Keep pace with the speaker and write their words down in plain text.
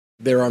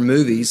There are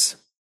movies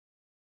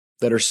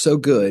that are so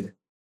good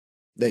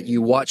that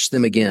you watch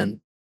them again.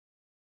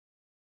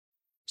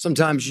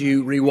 Sometimes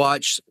you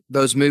rewatch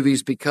those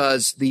movies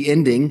because the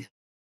ending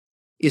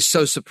is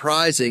so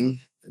surprising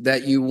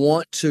that you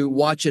want to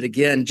watch it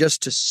again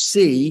just to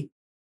see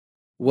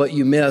what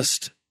you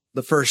missed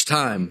the first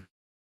time.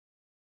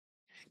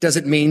 It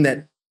doesn't mean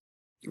that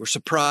you were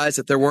surprised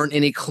that there weren't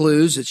any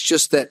clues. It's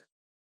just that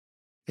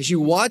as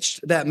you watched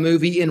that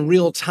movie in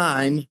real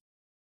time,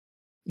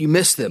 you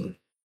missed them.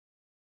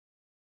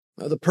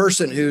 The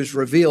person who's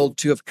revealed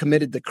to have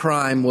committed the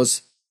crime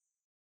was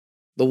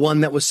the one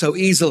that was so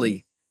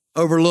easily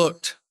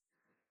overlooked.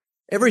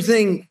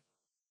 Everything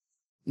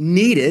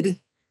needed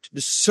to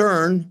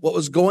discern what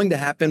was going to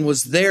happen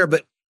was there,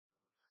 but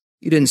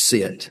you didn't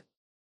see it.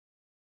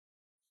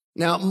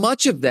 Now,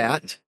 much of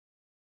that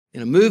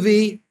in a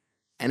movie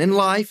and in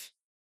life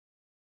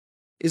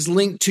is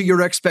linked to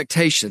your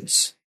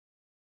expectations.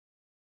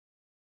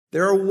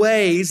 There are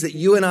ways that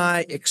you and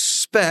I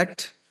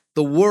expect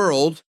the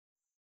world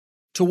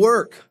to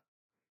work.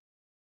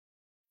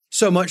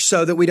 So much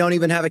so that we don't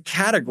even have a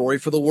category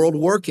for the world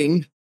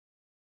working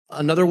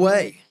another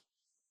way.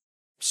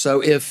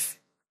 So if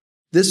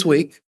this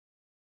week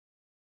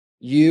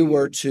you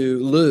were to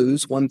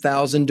lose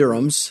 1,000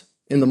 dirhams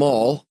in the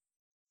mall,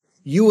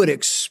 you would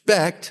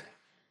expect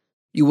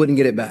you wouldn't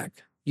get it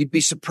back. You'd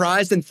be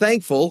surprised and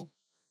thankful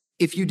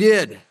if you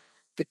did,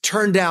 if it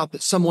turned out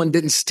that someone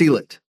didn't steal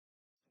it.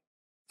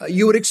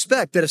 You would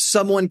expect that if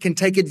someone can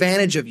take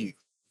advantage of you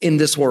in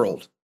this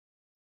world,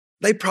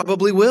 they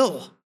probably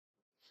will.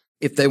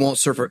 If they won't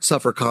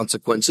suffer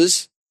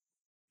consequences,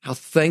 how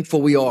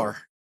thankful we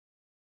are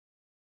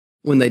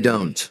when they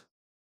don't.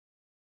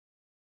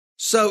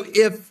 So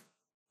if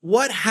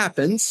what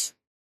happens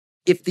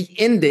if the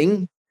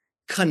ending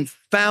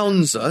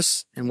confounds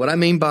us, and what I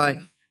mean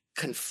by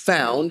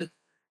confound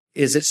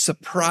is it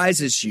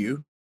surprises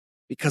you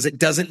because it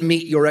doesn't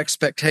meet your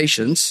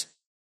expectations.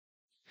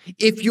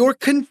 If you're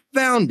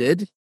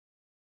confounded,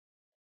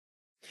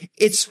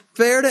 it's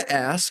fair to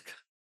ask,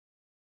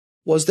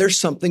 was there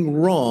something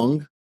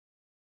wrong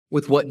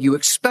with what you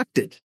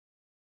expected?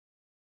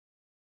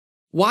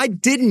 Why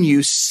didn't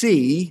you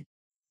see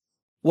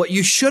what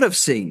you should have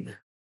seen?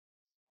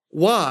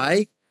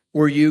 Why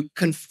were you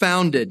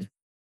confounded,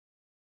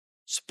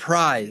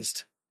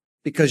 surprised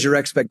because your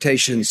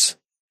expectations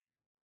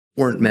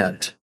weren't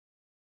met?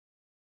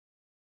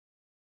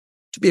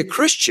 To be a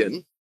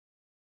Christian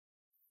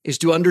is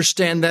to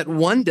understand that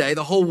one day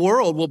the whole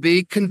world will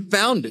be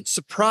confounded,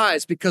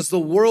 surprised, because the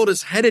world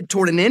is headed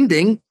toward an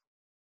ending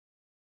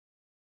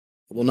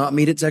that will not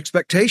meet its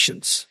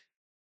expectations.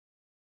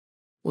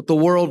 What the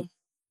world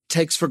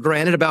takes for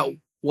granted about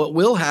what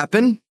will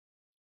happen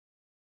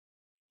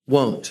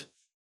won't.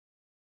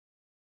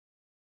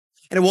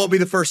 And it won't be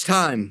the first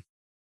time.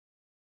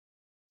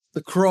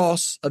 The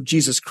cross of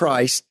Jesus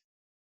Christ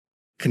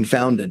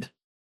confounded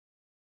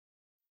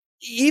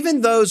even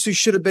those who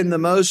should have been the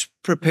most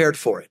prepared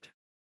for it,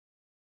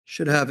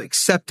 should have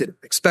expected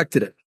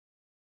it.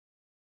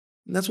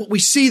 And that's what we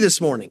see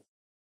this morning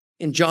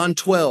in John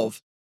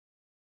 12,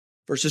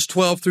 verses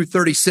 12 through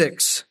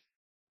 36.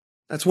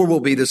 That's where we'll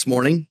be this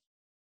morning.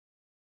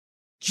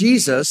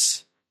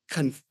 Jesus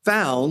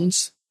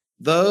confounds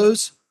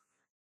those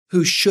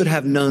who should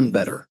have known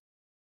better.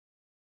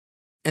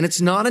 And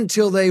it's not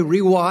until they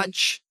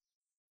rewatch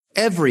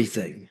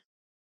everything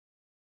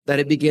that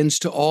it begins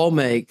to all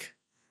make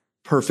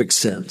perfect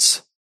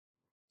sense.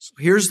 So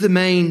here's the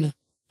main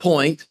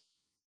point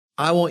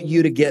I want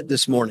you to get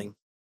this morning.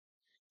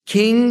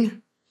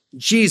 King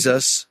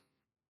Jesus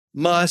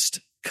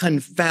must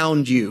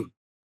confound you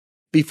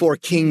before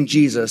King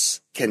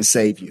Jesus can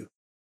save you.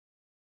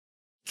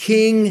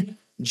 King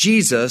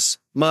Jesus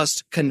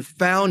must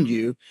confound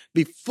you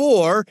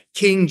before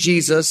King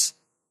Jesus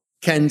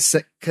can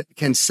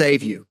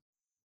save you.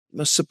 It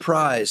must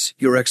surprise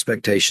your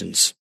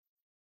expectations.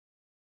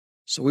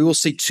 So we will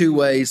see two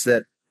ways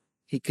that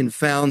he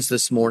confounds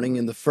this morning,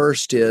 and the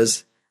first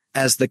is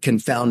as the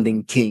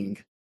confounding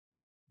king.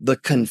 The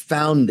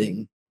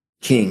confounding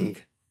king.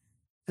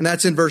 And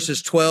that's in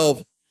verses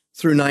 12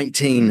 through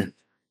 19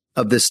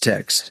 of this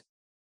text.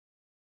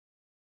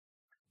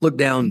 Look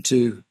down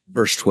to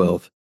verse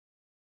 12.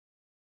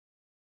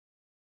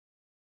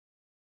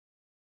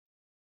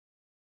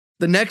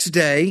 The next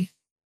day,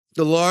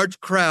 the large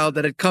crowd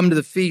that had come to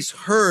the feast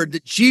heard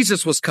that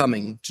Jesus was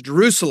coming to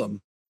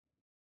Jerusalem.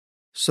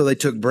 So they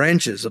took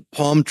branches of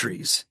palm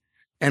trees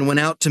and went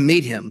out to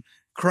meet him,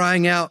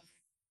 crying out,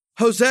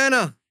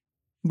 "Hosanna!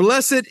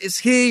 Blessed is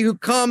he who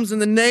comes in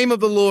the name of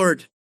the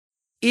Lord,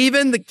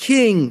 even the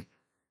King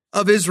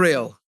of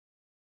Israel."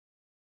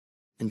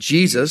 And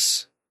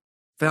Jesus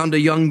found a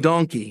young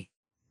donkey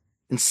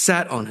and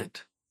sat on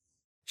it,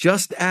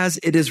 just as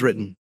it is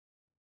written,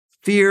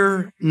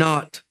 "Fear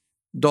not,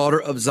 daughter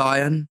of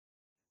Zion.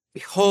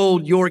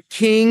 Behold, your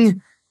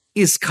king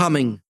is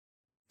coming,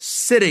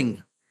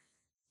 sitting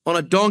on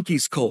a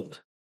donkey's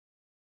colt."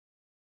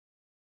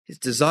 His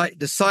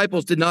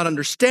disciples did not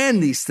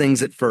understand these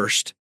things at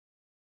first,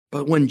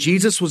 but when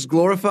Jesus was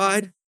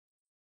glorified,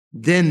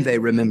 Then they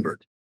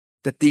remembered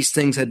that these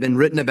things had been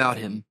written about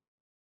him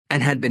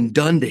and had been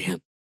done to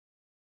him.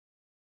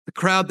 The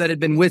crowd that had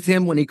been with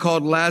him when he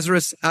called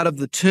Lazarus out of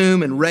the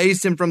tomb and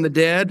raised him from the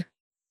dead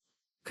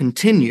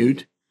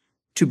continued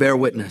to bear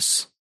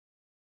witness.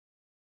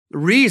 The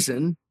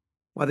reason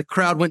why the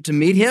crowd went to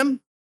meet him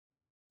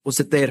was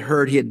that they had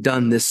heard he had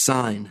done this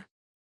sign.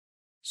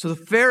 So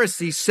the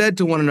Pharisees said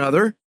to one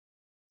another,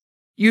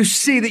 "You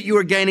see that you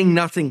are gaining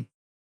nothing.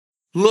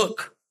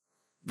 Look,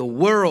 the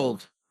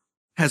world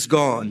has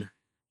gone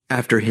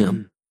after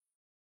him."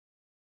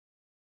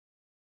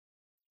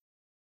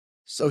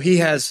 So he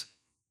has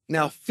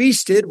now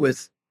feasted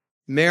with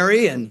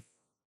Mary and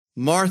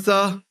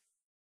Martha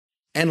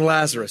and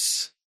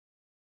Lazarus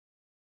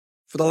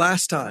for the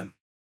last time.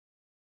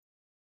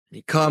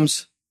 He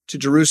comes to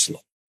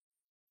Jerusalem.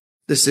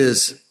 This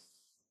is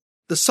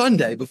the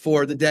Sunday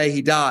before the day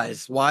he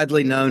dies,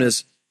 widely known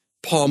as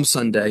Palm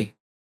Sunday.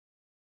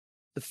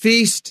 The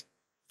feast,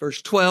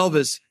 verse 12,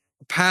 is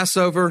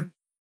Passover.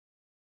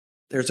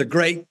 There's a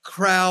great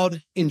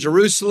crowd in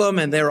Jerusalem,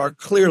 and there are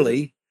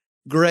clearly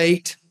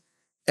great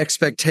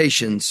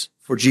expectations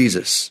for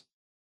Jesus.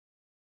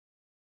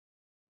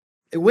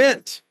 They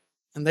went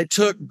and they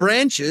took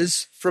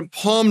branches from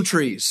palm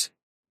trees.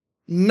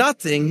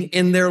 Nothing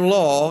in their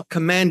law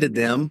commanded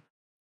them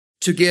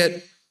to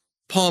get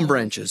palm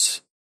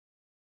branches.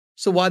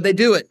 So why'd they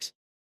do it?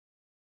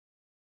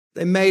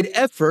 They made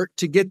effort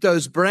to get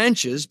those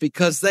branches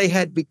because they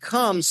had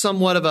become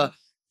somewhat of a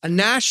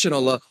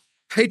national, a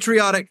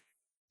patriotic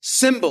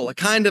symbol, a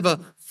kind of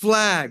a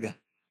flag,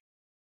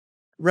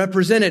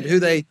 represented who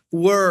they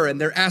were and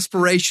their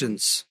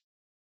aspirations.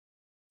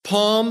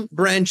 Palm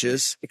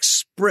branches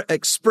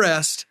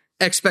expressed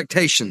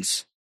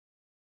expectations.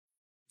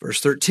 Verse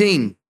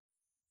 13,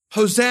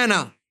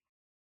 Hosanna,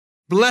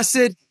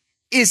 blessed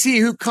is he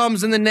who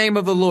comes in the name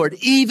of the Lord,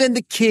 even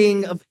the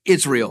King of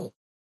Israel.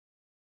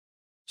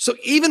 So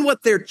even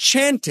what they're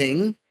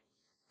chanting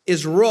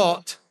is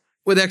wrought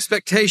with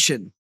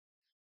expectation,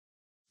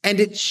 and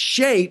it's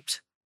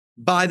shaped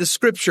by the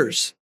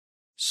scriptures.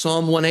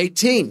 Psalm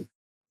 118,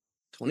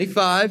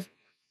 25,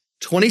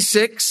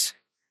 26,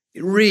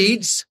 it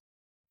reads,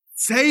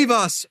 "Save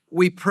us,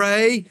 we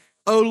pray,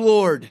 O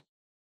Lord."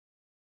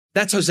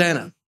 That's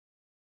Hosanna.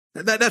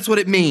 That's what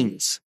it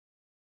means.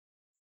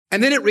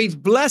 And then it reads,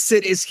 "Blessed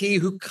is he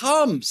who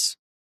comes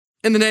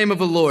in the name of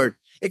the Lord."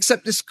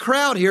 Except this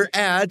crowd here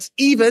adds,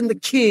 "even the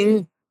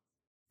King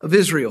of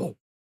Israel."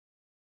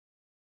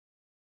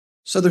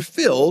 So they're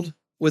filled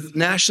with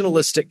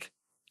nationalistic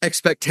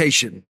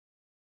expectation.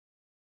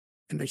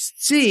 And they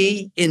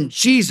see in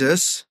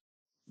Jesus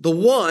the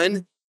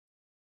one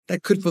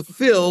that could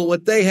fulfill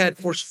what they had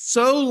for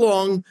so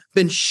long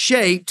been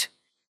shaped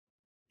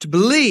to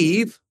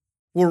believe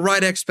were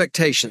right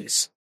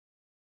expectations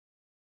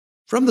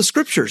from the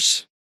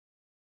scriptures.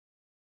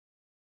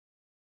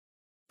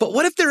 But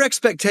what if their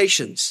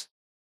expectations,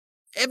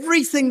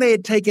 everything they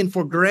had taken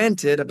for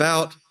granted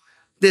about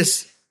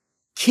this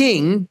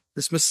king,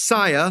 this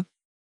Messiah,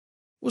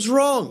 was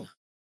wrong?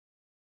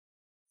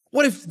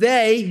 What if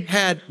they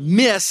had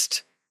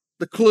missed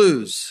the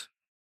clues?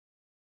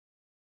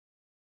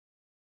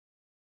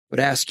 I would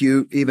ask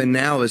you even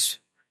now as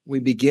we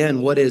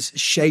begin, what is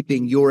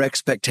shaping your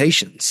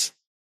expectations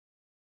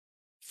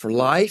for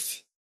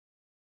life,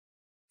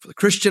 for the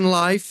Christian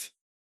life?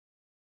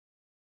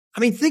 I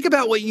mean, think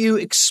about what you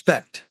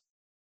expect.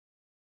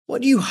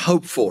 What do you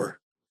hope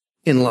for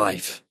in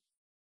life?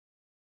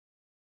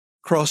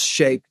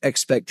 Cross-shaped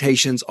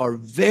expectations are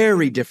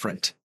very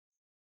different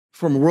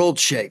from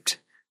world-shaped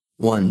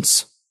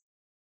ones.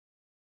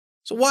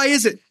 So why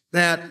is it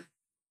that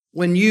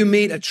when you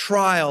meet a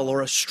trial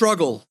or a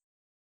struggle,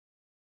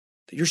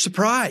 that you're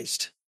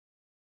surprised?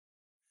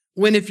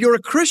 When if you're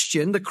a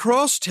Christian, the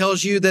cross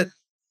tells you that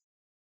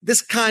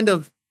this kind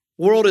of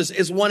world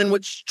is one in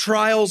which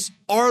trials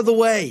are the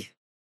way,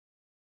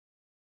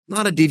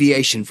 not a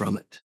deviation from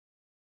it.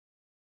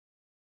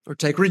 Or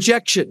take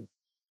rejection,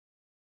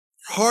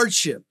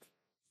 hardship,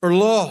 or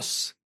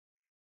loss.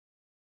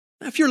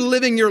 If you're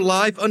living your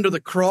life under the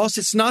cross,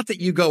 it's not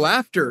that you go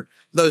after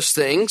those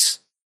things,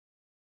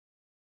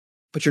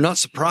 but you're not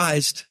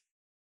surprised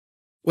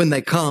when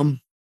they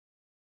come.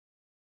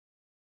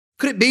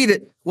 Could it be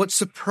that what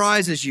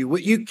surprises you,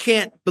 what you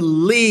can't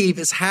believe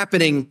is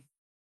happening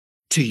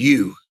to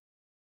you,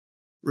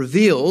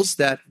 reveals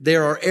that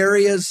there are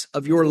areas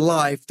of your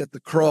life that the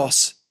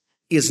cross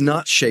is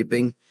not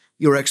shaping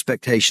your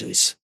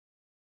expectations?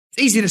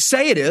 It's easy to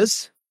say it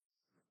is,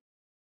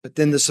 but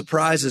then the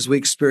surprises we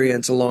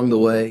experience along the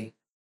way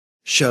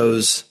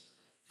shows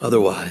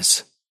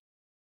otherwise.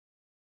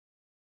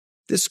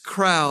 This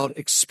crowd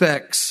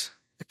expects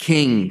a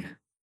king,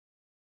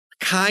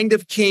 a kind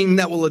of king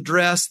that will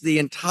address the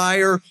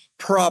entire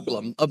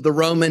problem of the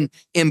Roman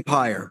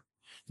Empire.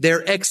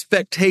 Their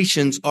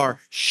expectations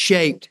are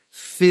shaped,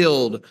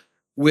 filled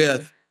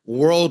with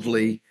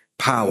worldly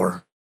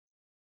power.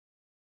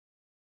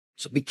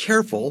 So be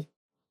careful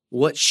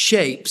what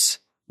shapes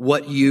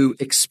what you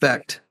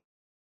expect.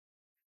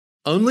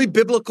 Only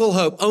biblical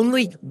hope,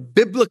 only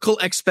biblical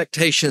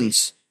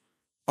expectations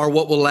are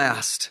what will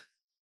last.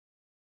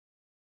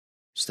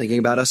 Just thinking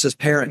about us as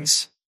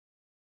parents.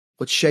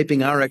 What's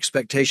shaping our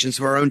expectations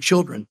of our own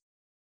children?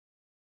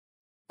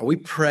 Are we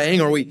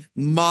praying? Are we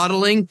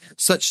modeling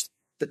such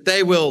that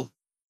they will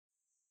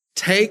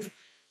take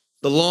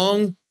the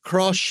long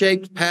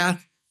cross-shaped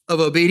path of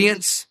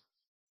obedience?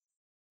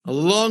 A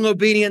long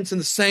obedience in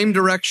the same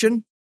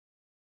direction?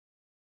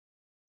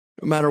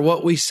 No matter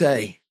what we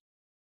say,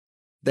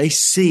 they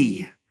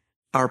see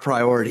our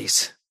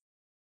priorities.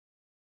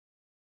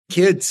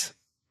 Kids,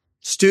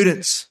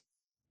 students,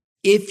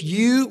 if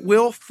you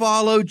will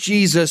follow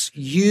Jesus,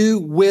 you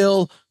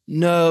will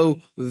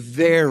know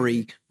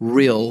very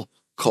real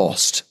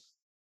cost.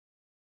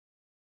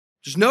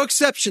 There's no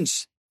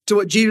exceptions to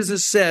what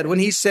Jesus said when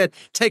he said,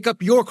 take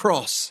up your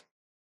cross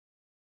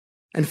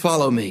and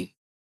follow me.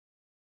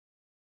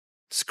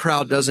 This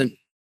crowd doesn't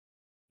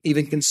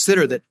even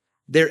consider that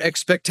their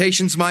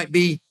expectations might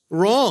be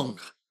wrong.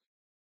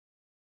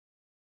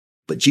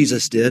 But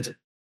Jesus did.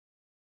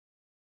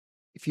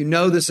 If you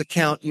know this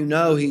account, you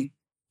know he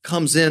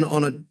comes in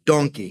on a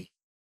donkey.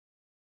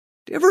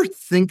 Do you ever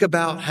think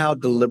about how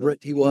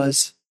deliberate he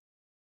was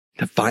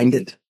to find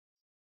it?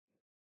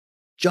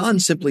 John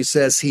simply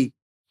says he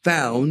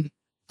found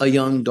a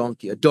young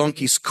donkey, a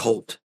donkey's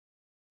colt.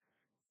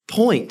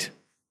 Point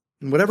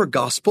in whatever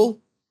gospel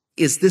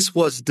is this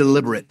was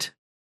deliberate.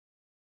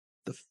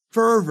 The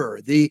fervor,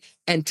 the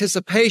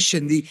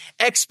anticipation, the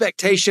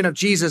expectation of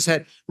Jesus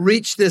had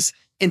reached this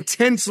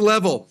intense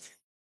level.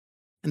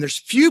 And there's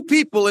few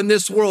people in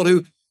this world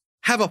who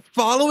have a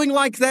following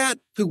like that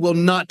who will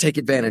not take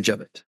advantage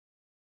of it.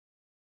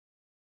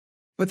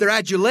 But their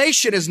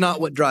adulation is not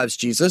what drives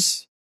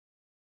Jesus.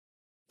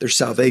 Their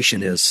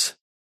salvation is.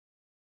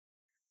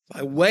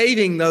 By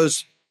waving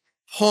those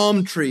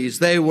palm trees,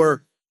 they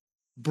were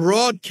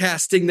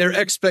broadcasting their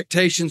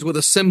expectations with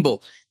a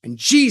symbol. And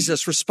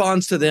Jesus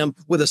responds to them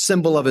with a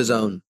symbol of his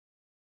own.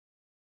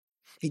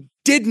 He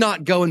did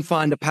not go and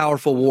find a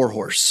powerful war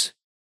horse.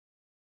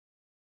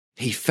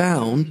 He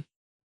found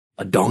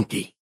a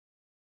donkey.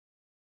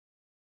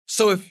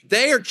 So if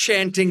they are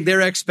chanting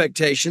their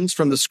expectations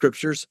from the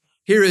scriptures,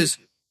 here is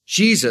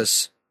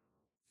Jesus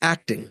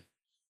acting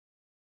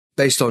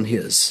based on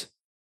his.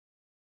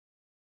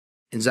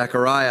 In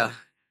Zechariah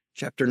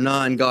chapter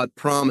 9, God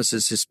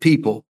promises his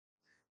people,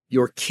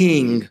 your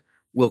king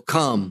will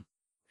come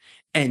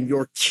and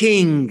your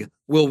king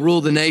will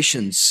rule the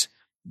nations,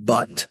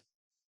 but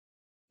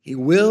he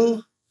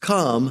will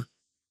come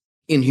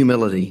in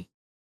humility.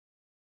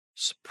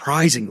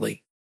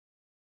 Surprisingly,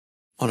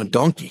 on a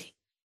donkey.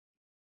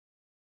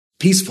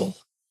 Peaceful,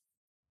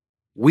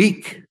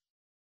 weak.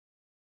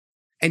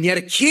 And yet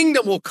a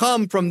kingdom will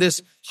come from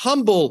this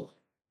humble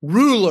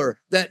ruler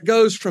that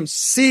goes from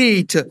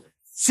sea to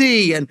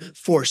sea. And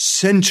for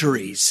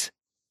centuries,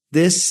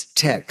 this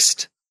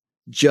text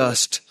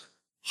just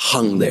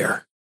hung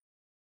there.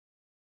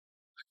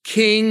 A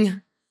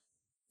king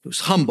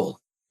who's humble,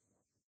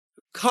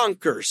 who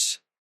conquers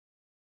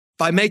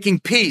by making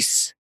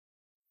peace,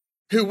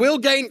 who will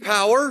gain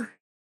power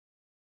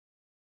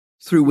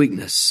through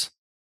weakness.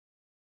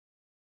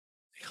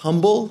 A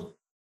humble,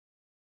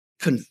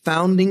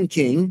 confounding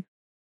king,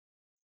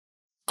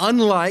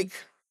 unlike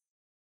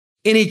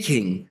any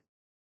king.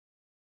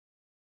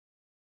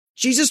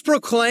 Jesus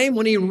proclaimed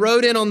when he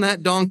rode in on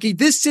that donkey,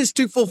 this is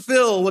to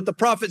fulfill what the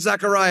prophet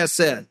Zechariah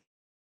said.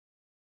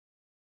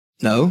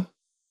 No,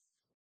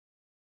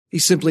 he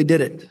simply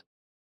did it.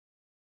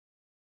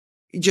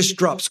 He just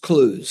drops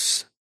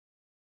clues.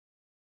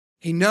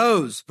 He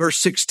knows, verse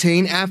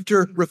 16,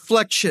 after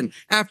reflection,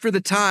 after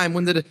the time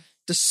when the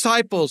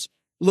disciples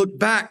look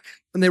back,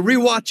 when they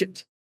rewatch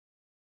it,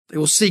 they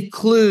will see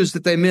clues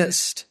that they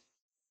missed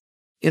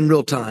in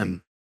real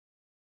time.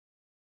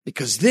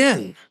 Because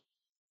then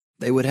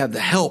they would have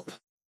the help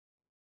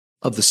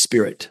of the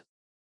Spirit.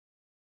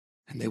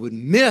 And they would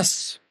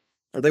miss,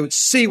 or they would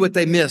see what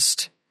they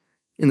missed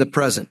in the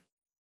present.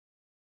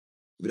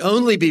 It would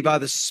only be by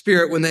the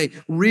Spirit when they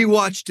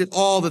rewatched it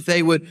all that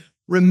they would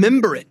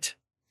remember it.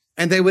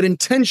 And they would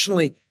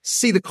intentionally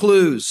see the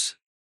clues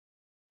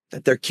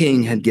that their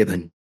king had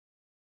given.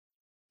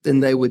 Then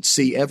they would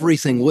see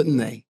everything, wouldn't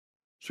they?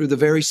 Through the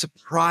very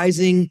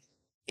surprising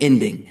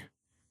ending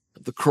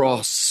of the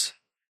cross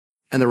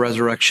and the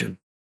resurrection.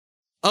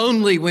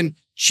 Only when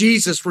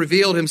Jesus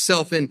revealed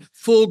himself in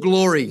full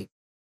glory,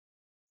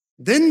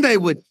 then they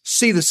would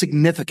see the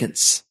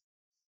significance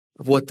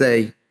of what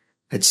they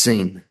had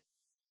seen.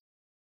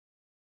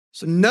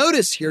 So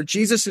notice here,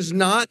 Jesus is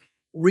not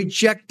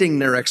rejecting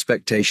their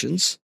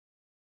expectations.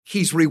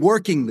 He's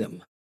reworking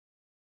them.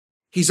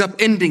 He's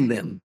upending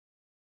them.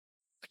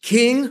 A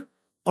king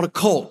on a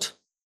colt.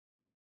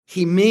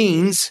 He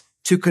means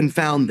to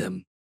confound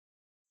them.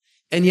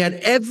 And yet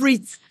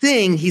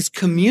everything he's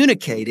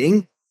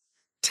communicating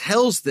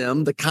tells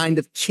them the kind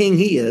of king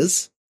he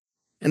is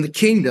and the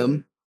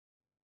kingdom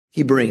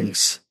he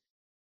brings.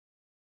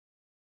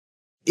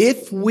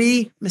 If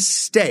we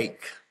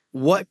mistake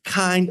what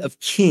kind of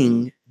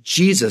king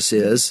Jesus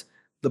is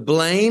The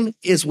blame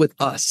is with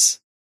us,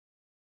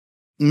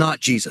 not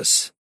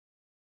Jesus.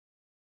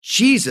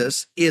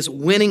 Jesus is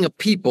winning a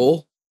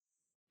people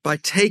by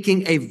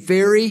taking a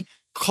very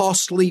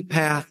costly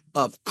path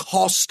of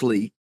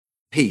costly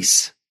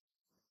peace.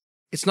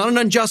 It's not an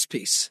unjust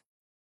peace.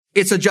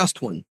 It's a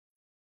just one.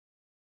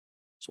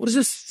 So what does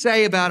this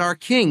say about our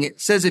King?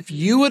 It says if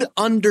you would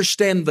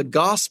understand the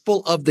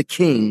gospel of the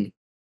King,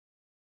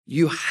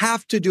 you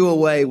have to do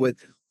away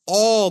with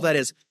all that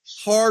is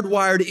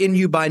hardwired in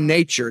you by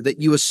nature that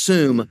you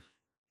assume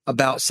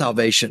about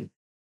salvation.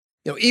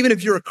 Even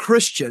if you're a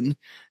Christian,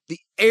 the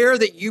air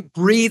that you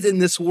breathe in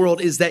this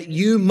world is that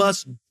you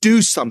must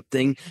do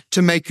something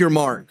to make your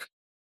mark.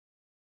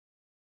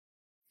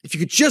 If you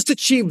could just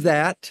achieve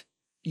that,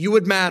 you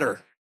would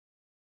matter.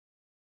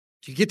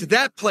 If you get to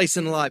that place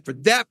in life or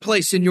that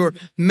place in your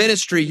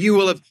ministry, you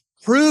will have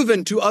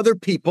proven to other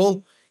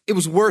people it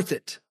was worth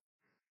it.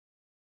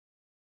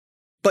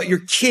 But your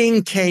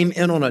King came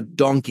in on a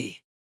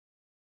donkey,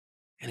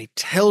 and he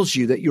tells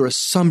you that your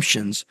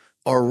assumptions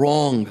are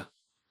wrong.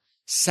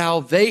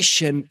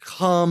 Salvation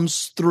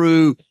comes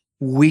through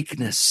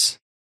weakness.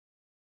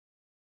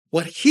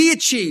 What he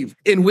achieved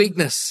in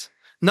weakness,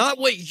 not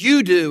what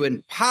you do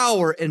in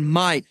power and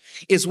might,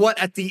 is what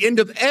at the end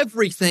of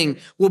everything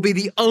will be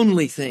the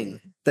only thing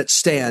that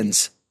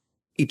stands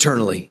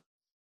eternally.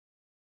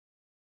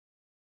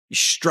 You're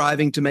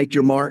striving to make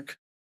your mark?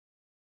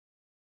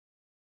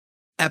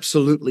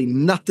 Absolutely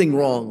nothing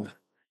wrong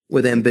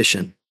with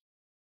ambition.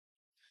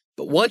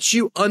 But once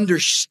you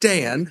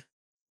understand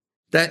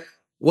that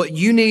what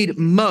you need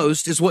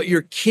most is what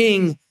your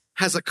King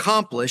has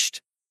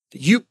accomplished,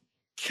 that you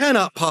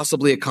cannot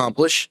possibly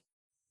accomplish,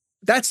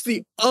 that's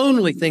the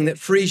only thing that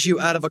frees you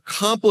out of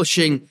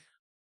accomplishing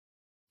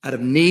out of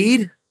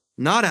need,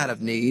 not out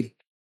of need,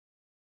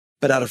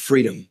 but out of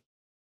freedom.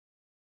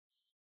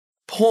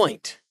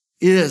 Point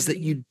is that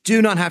you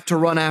do not have to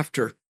run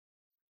after.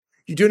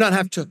 You do not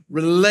have to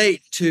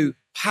relate to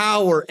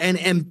power and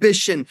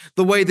ambition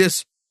the way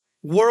this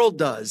world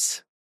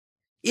does.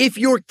 If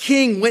your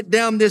King went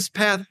down this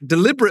path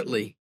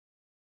deliberately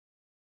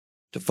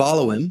to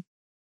follow him,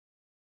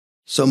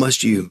 so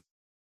must you.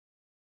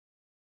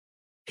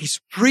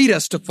 He's freed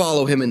us to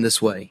follow him in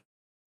this way.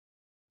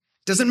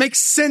 Doesn't make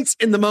sense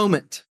in the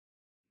moment,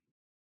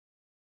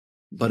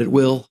 but it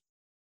will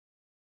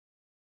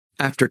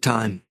after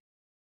time.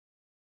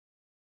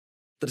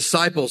 The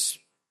disciples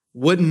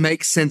wouldn't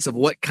make sense of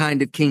what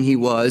kind of king he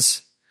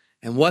was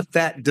and what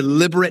that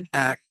deliberate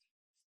act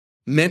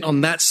meant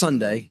on that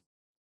Sunday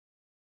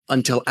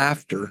until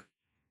after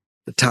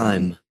the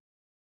time.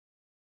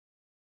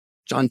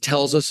 John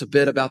tells us a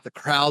bit about the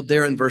crowd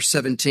there in verse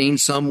 17.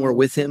 Some were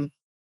with him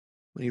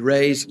when he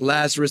raised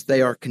Lazarus.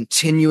 They are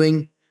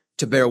continuing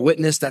to bear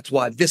witness. That's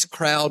why this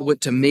crowd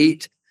went to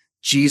meet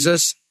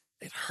Jesus.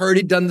 They've heard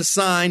he'd done the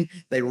sign.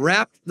 They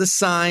wrapped the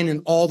sign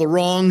in all the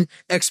wrong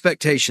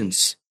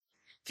expectations.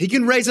 If he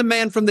can raise a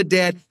man from the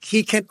dead,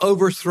 he can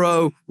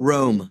overthrow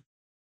Rome.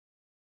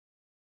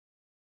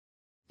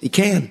 He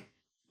can,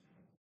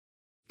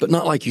 but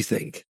not like you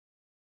think,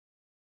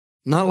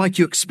 not like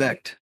you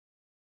expect.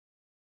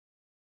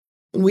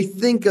 When we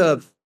think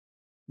of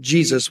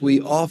Jesus, we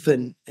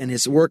often, and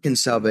his work in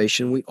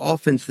salvation, we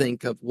often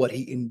think of what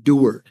he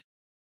endured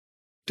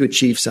to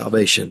achieve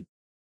salvation.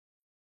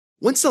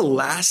 When's the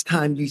last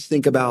time you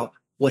think about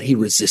what he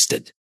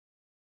resisted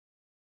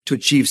to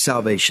achieve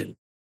salvation?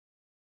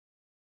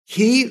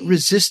 He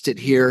resisted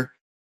here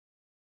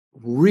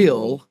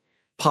real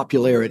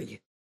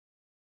popularity.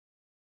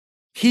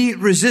 He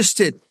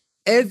resisted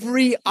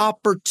every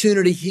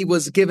opportunity he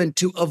was given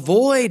to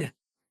avoid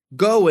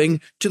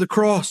going to the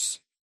cross.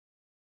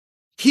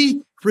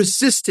 He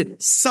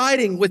resisted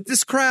siding with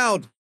this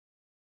crowd.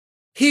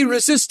 He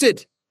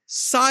resisted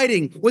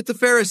siding with the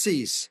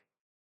Pharisees.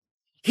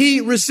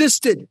 He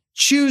resisted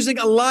choosing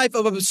a life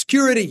of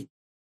obscurity.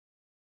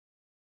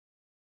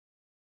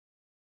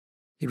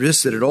 He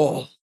resisted it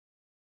all,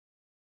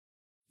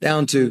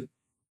 down to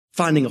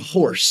finding a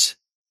horse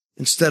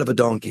instead of a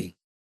donkey.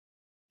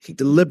 He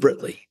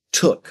deliberately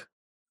took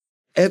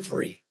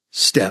every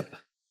step.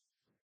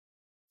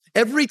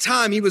 Every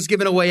time he was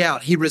given a way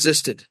out, he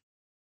resisted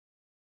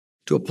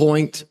to a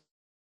point,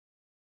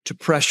 to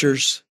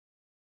pressures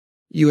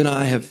you and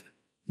I have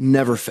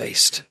never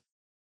faced.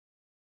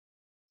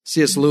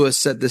 C.S. Lewis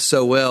said this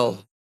so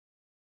well.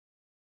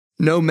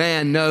 No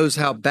man knows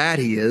how bad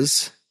he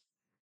is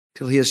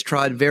till he has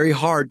tried very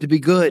hard to be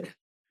good.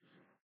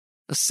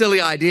 A silly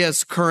idea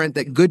is current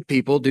that good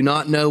people do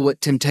not know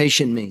what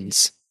temptation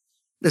means.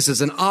 This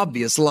is an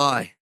obvious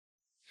lie.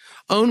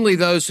 Only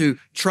those who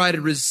try to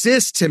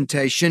resist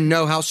temptation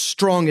know how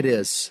strong it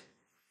is.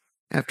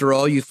 After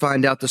all, you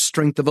find out the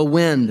strength of a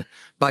wind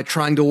by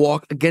trying to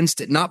walk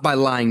against it, not by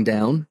lying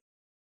down.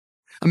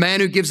 A man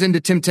who gives in to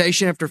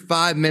temptation after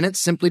 5 minutes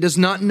simply does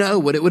not know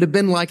what it would have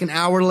been like an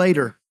hour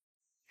later.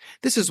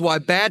 This is why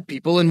bad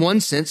people, in one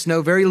sense,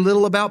 know very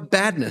little about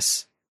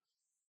badness.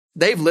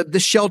 They've lived the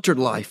sheltered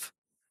life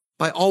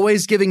by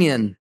always giving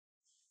in.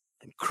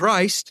 And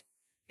Christ,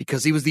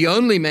 because he was the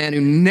only man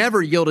who never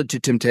yielded to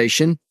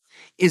temptation,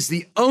 is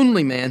the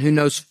only man who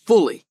knows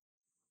fully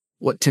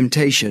what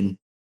temptation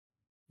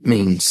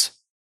means,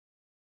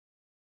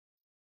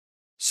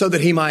 so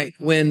that he might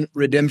win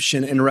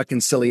redemption and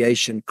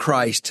reconciliation.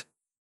 Christ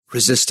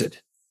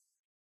resisted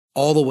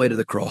all the way to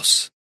the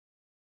cross.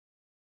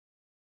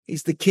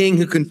 He's the king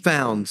who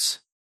confounds.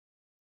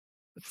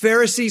 The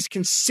Pharisees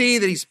can see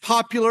that he's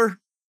popular.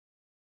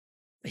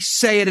 They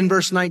say it in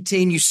verse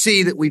 19. You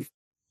see that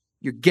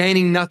you're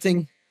gaining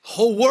nothing. The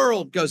whole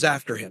world goes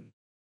after him.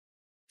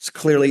 It's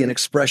clearly an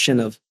expression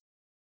of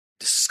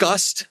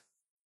disgust,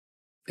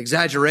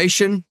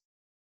 exaggeration.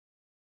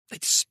 They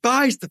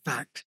despise the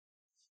fact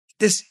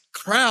this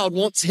crowd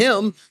wants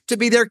him to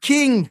be their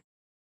king.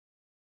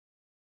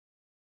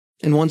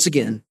 And once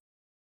again,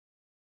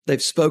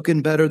 they've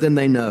spoken better than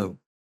they know.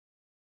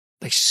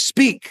 They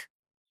speak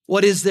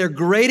what is their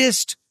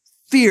greatest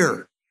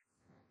fear,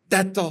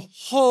 that the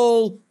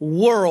whole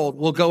world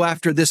will go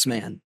after this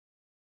man.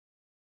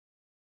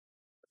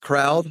 The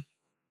crowd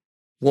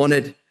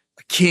wanted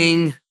a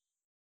king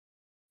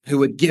who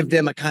would give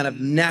them a kind of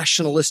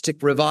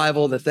nationalistic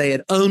revival that they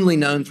had only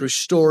known through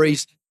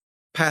stories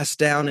passed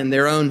down in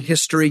their own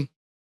history.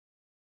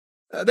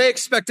 They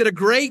expected a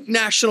great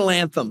national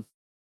anthem.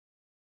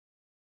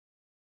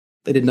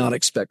 They did not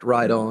expect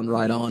ride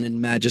on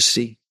in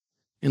majesty,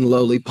 in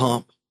lowly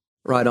pomp,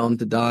 ride on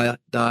to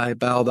die,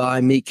 bow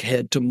thy meek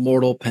head to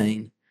mortal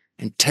pain,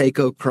 and take,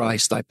 O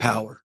Christ, thy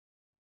power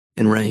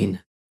and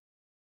reign.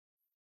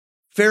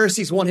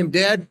 Pharisees want him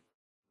dead,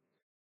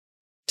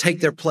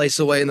 take their place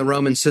away in the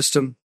Roman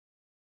system,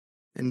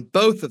 and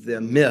both of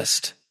them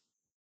missed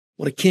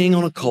what a king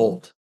on a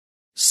colt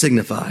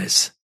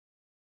signifies.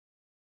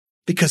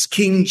 Because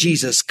King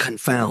Jesus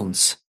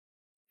confounds.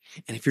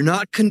 And if you're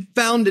not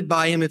confounded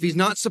by him, if he's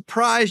not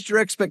surprised your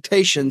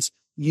expectations,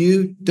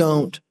 you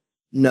don't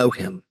know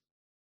him.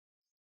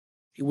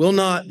 He will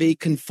not be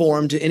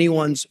conformed to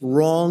anyone's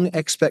wrong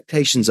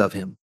expectations of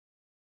him.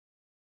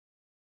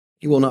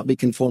 He will not be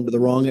conformed to the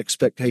wrong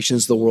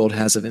expectations the world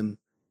has of him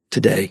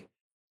today.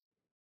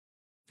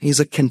 He's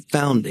a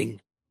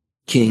confounding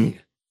king.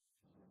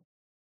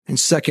 And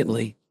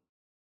secondly,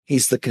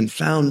 he's the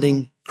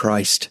confounding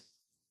Christ.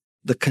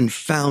 The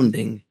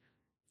confounding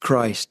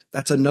Christ.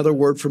 That's another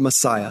word for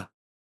Messiah.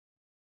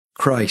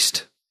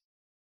 Christ.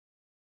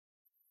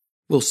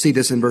 We'll see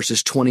this in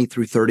verses 20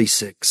 through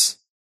 36.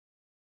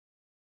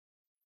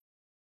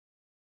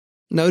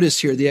 Notice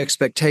here the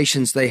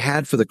expectations they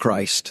had for the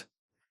Christ,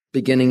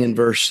 beginning in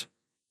verse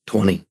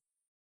 20.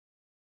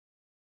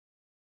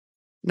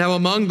 Now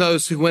among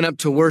those who went up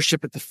to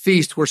worship at the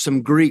feast were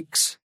some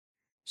Greeks.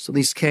 So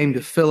these came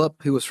to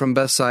Philip, who was from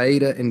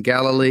Bethsaida in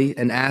Galilee,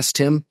 and asked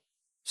him,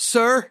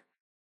 Sir,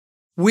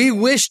 we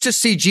wish to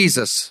see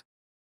Jesus.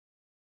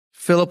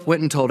 Philip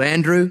went and told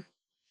Andrew.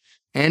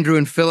 Andrew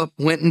and Philip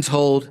went and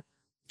told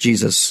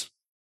Jesus.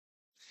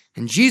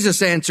 And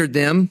Jesus answered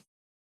them,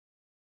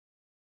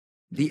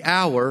 The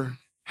hour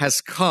has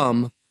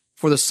come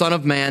for the Son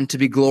of Man to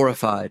be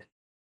glorified.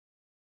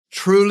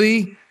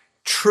 Truly,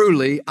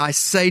 truly, I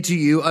say to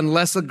you,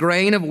 unless a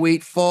grain of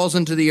wheat falls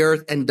into the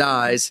earth and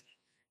dies,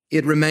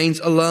 it remains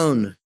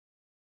alone.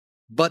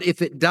 But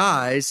if it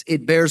dies,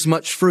 it bears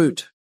much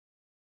fruit.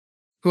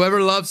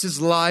 Whoever loves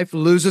his life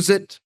loses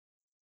it,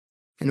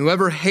 and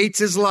whoever hates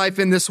his life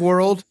in this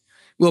world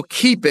will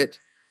keep it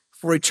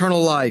for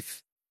eternal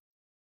life.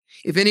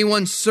 If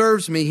anyone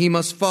serves me, he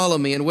must follow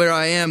me, and where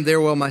I am, there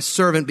will my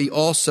servant be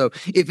also.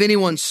 If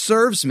anyone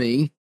serves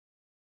me,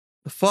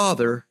 the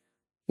Father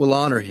will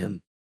honor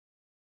him.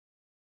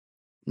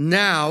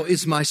 Now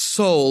is my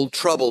soul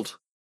troubled.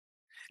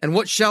 And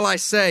what shall I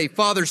say?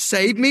 Father,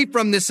 save me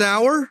from this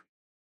hour?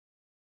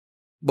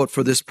 But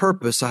for this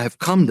purpose I have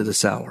come to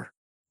this hour.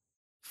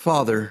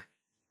 Father,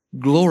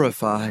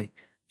 glorify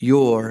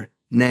your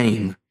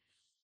name.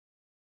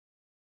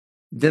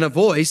 Then a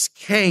voice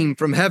came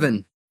from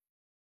heaven.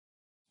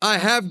 I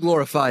have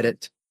glorified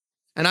it,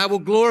 and I will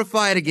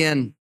glorify it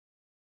again.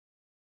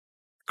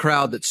 The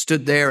crowd that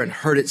stood there and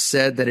heard it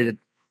said that it had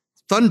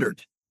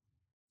thundered.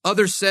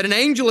 Others said, an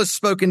angel has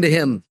spoken to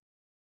him.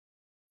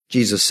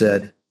 Jesus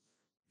said,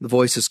 the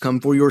voice has come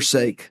for your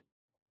sake,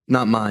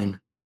 not mine.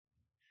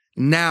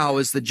 Now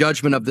is the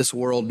judgment of this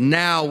world.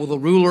 Now will the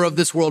ruler of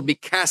this world be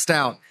cast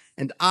out.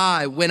 And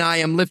I, when I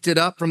am lifted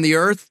up from the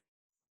earth,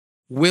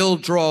 will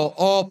draw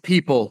all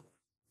people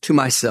to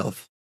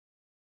myself.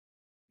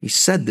 He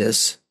said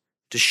this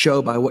to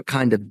show by what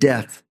kind of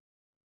death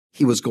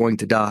he was going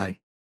to die.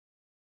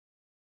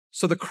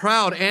 So the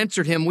crowd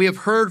answered him, we have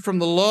heard from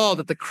the law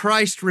that the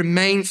Christ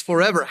remains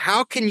forever.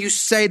 How can you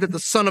say that the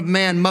Son of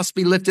Man must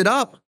be lifted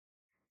up?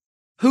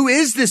 Who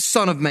is this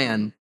Son of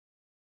Man?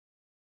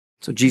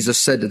 So Jesus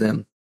said to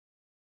them,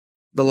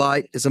 the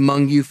light is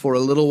among you for a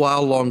little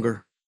while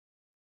longer.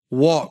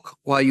 Walk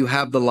while you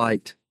have the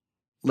light,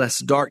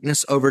 lest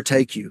darkness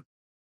overtake you.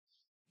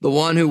 The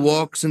one who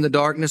walks in the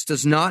darkness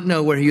does not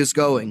know where he is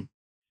going.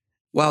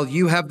 While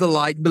you have the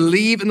light,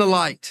 believe in the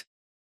light,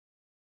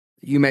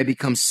 that you may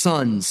become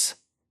sons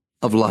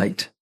of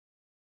light.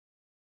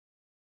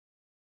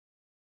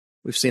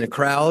 We've seen a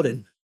crowd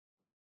and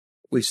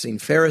we've seen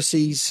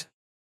Pharisees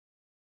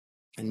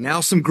And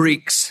now some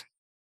Greeks,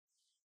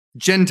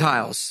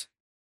 Gentiles,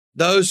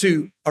 those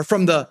who are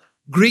from the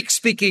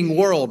Greek-speaking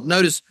world.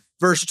 Notice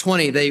verse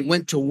 20, they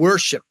went to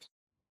worship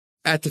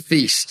at the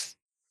feast.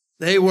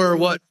 They were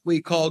what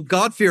we call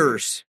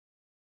God-fearers.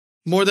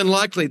 More than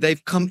likely,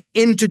 they've come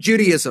into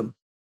Judaism.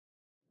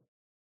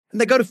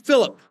 And they go to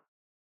Philip.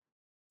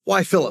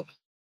 Why Philip?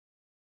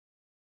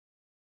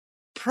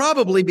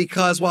 Probably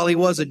because while he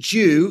was a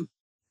Jew,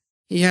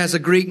 he has a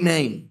Greek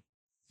name.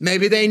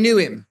 Maybe they knew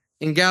him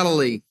in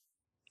Galilee.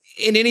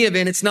 In any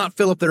event, it's not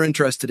Philip they're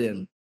interested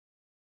in.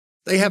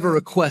 They have a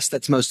request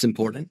that's most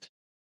important.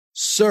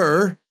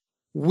 Sir,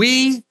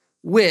 we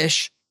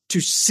wish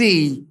to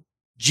see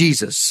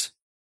Jesus.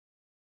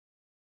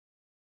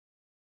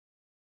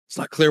 It's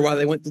not clear why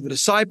they went to the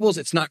disciples.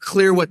 It's not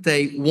clear what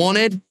they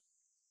wanted.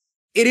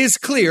 It is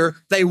clear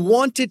they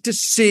wanted to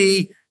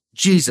see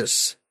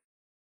Jesus.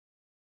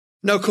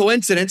 No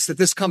coincidence that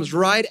this comes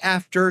right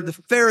after the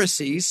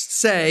Pharisees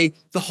say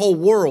the whole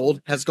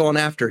world has gone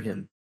after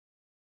him.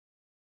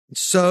 And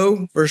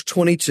so, verse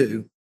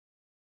 22,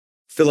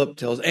 Philip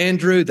tells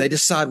Andrew, they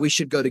decide we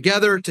should go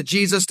together to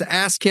Jesus to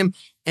ask him.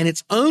 And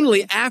it's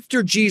only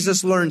after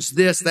Jesus learns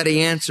this that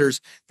he answers,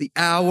 the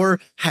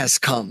hour has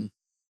come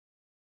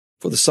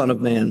for the Son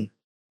of Man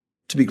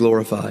to be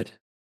glorified.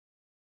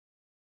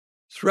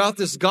 Throughout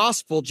this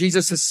gospel,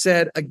 Jesus has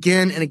said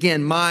again and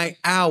again, my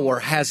hour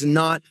has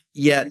not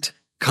yet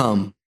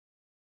come.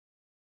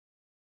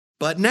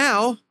 But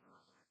now,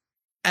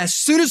 as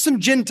soon as some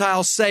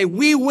Gentiles say,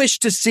 we wish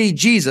to see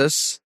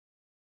Jesus,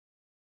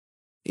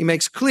 he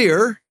makes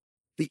clear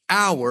the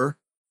hour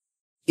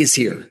is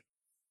here.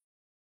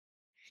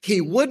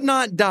 He would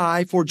not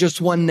die for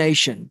just one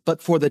nation,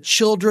 but for the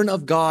children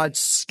of God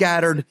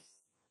scattered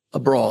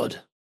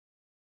abroad.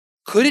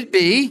 Could it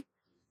be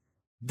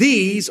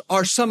these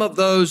are some of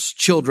those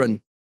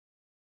children?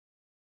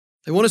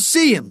 They want to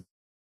see him.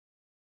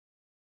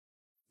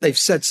 They've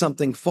said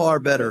something far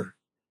better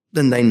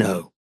than they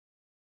know.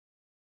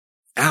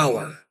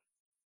 Hour,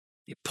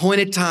 the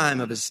appointed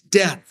time of his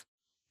death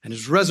and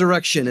his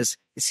resurrection is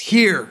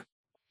here.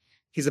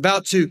 He's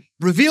about to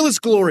reveal his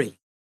glory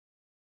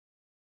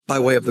by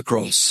way of the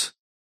cross.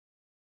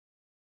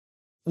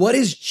 What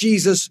is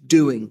Jesus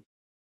doing?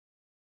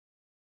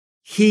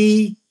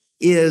 He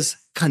is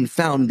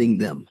confounding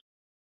them.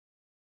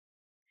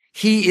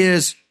 He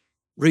is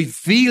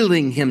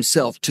revealing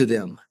himself to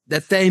them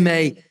that they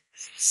may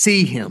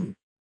see him.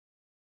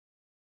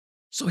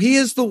 So he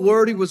is the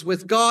Word who was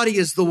with God. He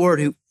is the Word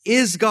who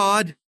is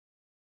God.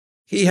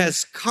 He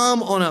has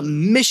come on a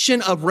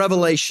mission of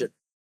revelation.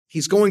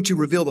 He's going to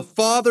reveal the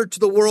Father to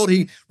the world.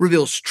 He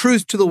reveals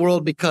truth to the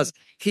world because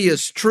he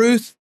is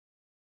truth.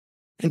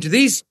 And to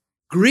these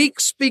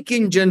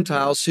Greek-speaking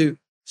Gentiles who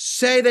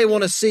say they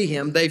want to see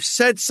him, they've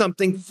said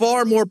something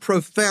far more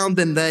profound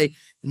than they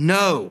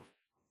know.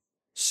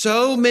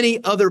 So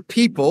many other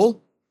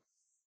people,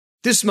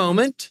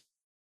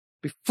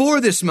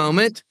 before this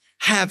moment,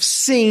 have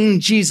seen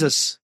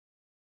Jesus,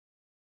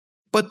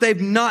 but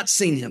they've not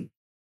seen him.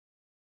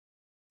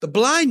 The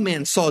blind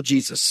man saw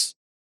Jesus.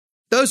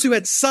 Those who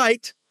had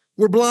sight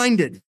were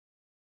blinded.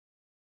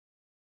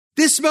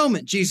 This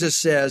moment, Jesus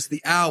says,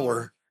 the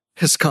hour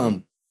has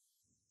come.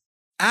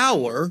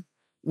 Hour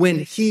when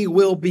he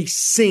will be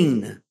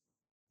seen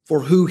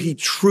for who he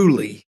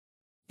truly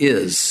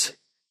is.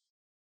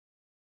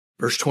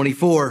 Verse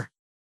 24,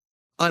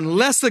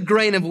 unless a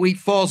grain of wheat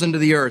falls into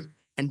the earth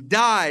and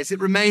dies, it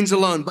remains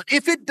alone. But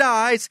if it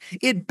dies,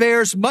 it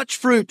bears much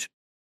fruit.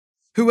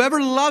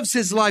 Whoever loves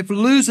his life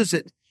loses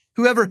it.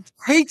 Whoever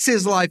hates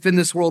his life in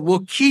this world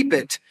will keep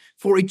it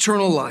for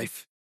eternal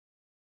life.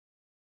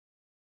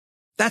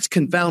 That's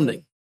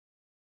confounding.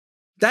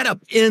 That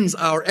upends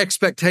our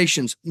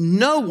expectations.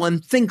 No one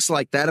thinks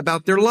like that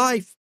about their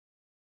life.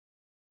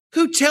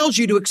 Who tells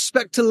you to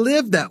expect to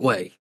live that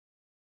way?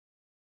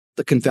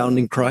 The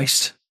confounding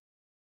Christ.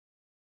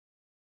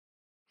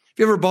 Have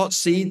you ever bought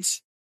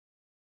seeds?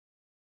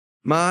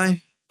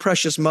 My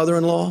precious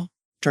mother-in-law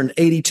turned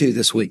 82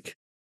 this week.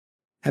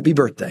 Happy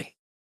birthday.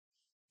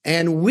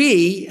 And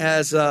we,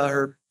 as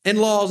her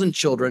in-laws and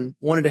children,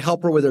 wanted to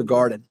help her with her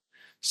garden.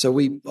 So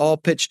we all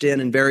pitched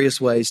in various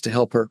ways to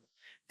help her.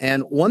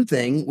 And one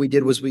thing we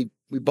did was we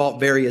bought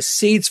various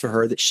seeds for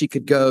her that she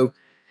could go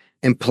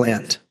and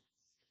plant.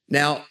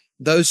 Now,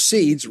 those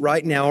seeds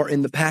right now are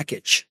in the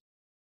package.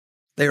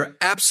 They are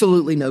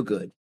absolutely no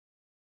good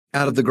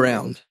out of the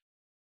ground.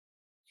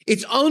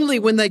 It's only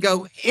when they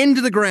go into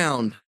the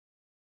ground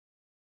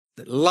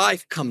that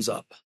life comes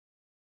up.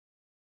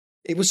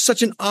 It was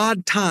such an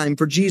odd time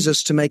for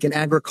Jesus to make an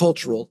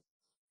agricultural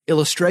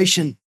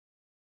illustration,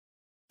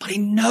 but he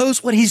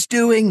knows what he's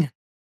doing.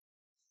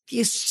 He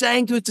is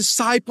saying to his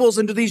disciples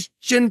and to these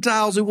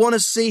Gentiles who want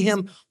to see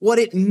him what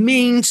it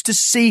means to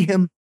see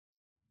him.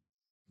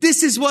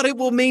 This is what it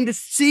will mean to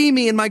see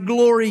me in my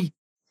glory.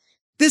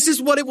 This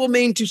is what it will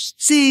mean to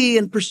see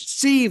and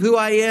perceive who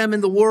I am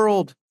in the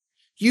world.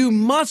 You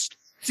must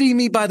see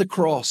me by the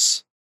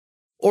cross,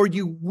 or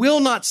you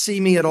will not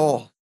see me at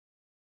all.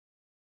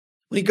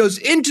 When he goes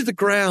into the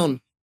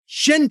ground,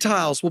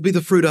 Gentiles will be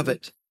the fruit of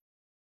it.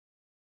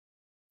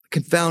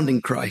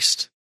 confounding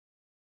Christ.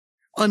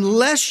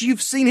 Unless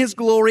you've seen his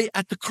glory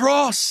at the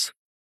cross,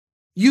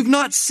 you've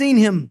not seen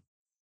him.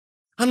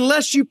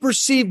 Unless you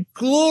perceive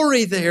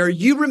glory there,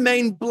 you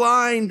remain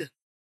blind.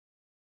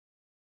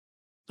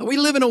 We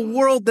live in a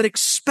world that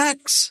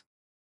expects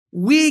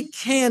we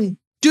can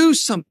do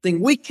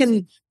something. We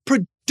can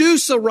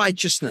produce a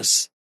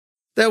righteousness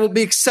that will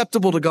be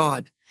acceptable to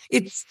God.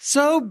 It's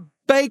so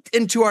baked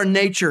into our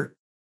nature.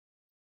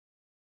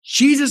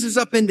 Jesus is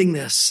upending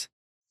this.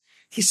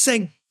 He's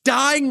saying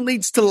dying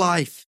leads to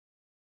life.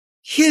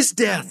 His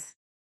death,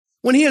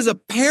 when he is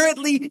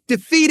apparently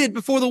defeated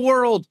before the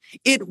world,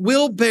 it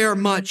will bear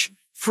much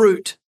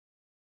fruit.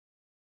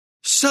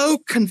 So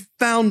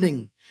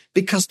confounding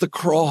because the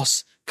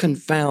cross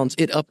confounds.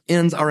 It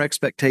upends our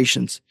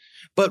expectations.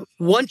 But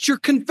once you're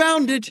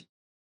confounded,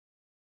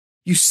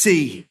 you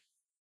see.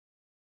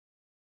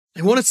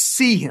 I want to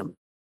see him.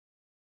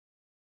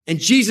 And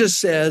Jesus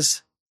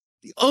says,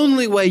 the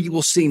only way you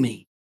will see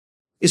me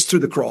is through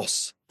the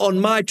cross, on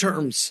my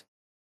terms,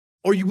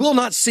 or you will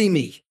not see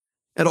me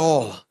at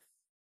all.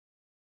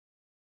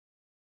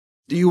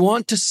 Do you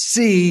want to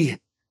see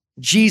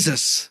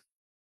Jesus?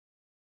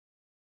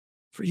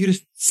 For you to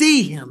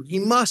see him, he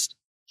must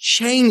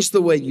change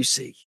the way you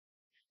see.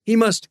 He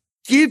must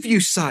give you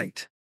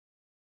sight.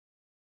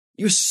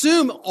 You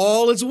assume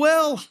all is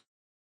well.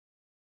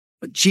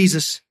 But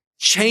Jesus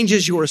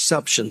changes your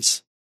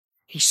assumptions.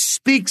 He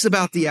speaks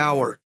about the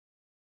hour.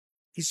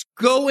 He's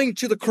going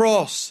to the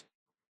cross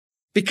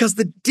because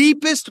the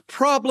deepest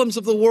problems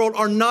of the world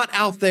are not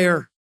out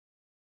there.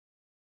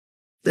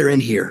 They're in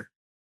here.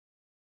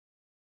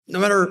 No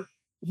matter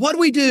what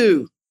we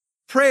do,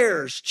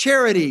 prayers,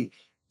 charity,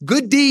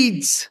 good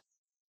deeds,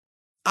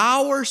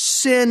 our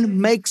sin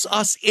makes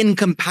us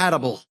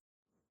incompatible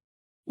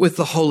with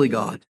the holy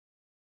God.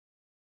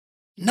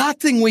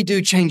 Nothing we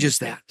do changes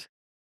that.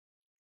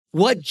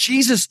 What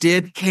Jesus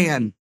did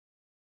can.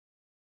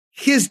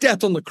 His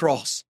death on the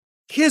cross,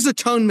 his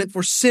atonement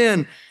for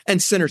sin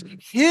and sinners,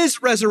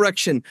 his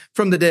resurrection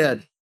from the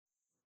dead.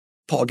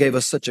 Paul gave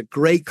us such a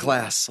great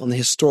class on the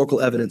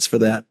historical evidence for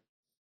that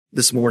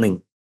this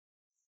morning.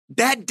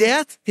 That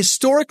death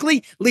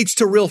historically leads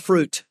to real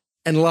fruit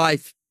and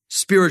life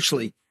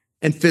spiritually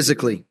and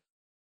physically.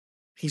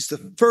 He's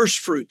the first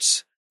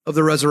fruits of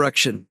the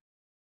resurrection.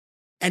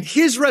 And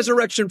his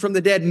resurrection from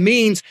the dead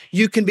means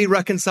you can be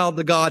reconciled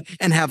to God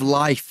and have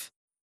life.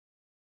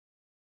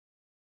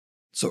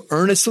 So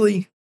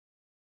earnestly,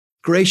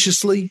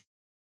 graciously,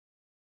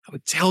 I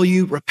would tell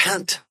you,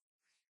 repent.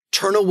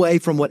 Turn away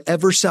from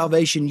whatever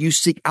salvation you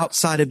seek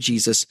outside of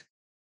Jesus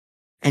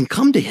and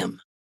come to him.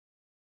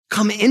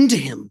 Come into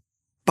him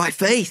by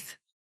faith.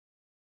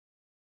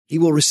 He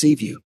will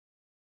receive you.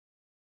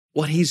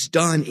 What he's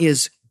done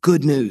is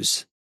good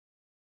news.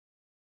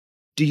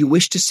 Do you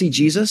wish to see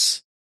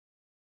Jesus?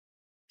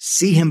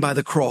 See him by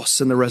the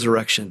cross and the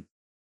resurrection.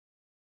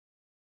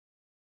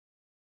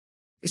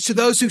 It's to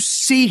those who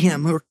see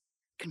him who are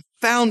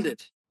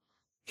confounded.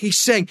 He's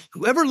saying,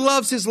 whoever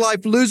loves his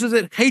life loses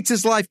it, hates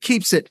his life,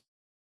 keeps it.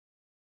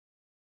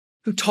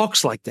 Who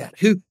talks like that?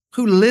 Who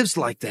lives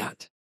like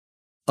that?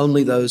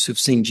 Only those who've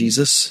seen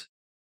Jesus.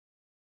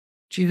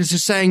 Jesus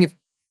is saying,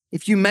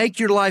 if you make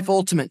your life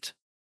ultimate,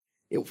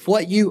 if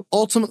what you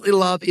ultimately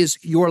love is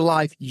your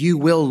life, you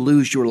will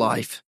lose your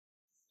life.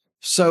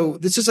 So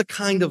this is a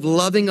kind of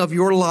loving of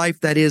your life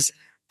that is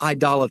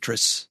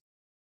idolatrous,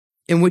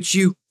 in which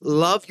you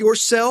love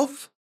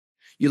yourself,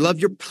 you love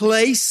your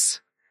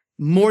place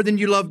more than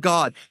you love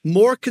God,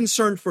 more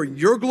concerned for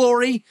your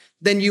glory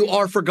than you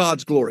are for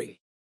God's glory.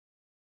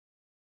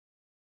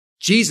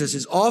 Jesus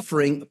is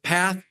offering a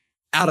path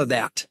out of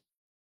that,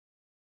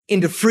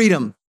 into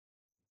freedom,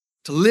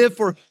 to live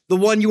for the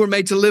one you were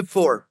made to live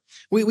for.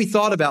 We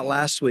thought about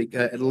last week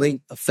at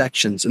length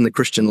affections in the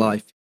Christian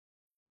life.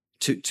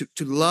 To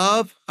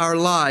love our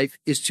life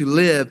is to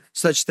live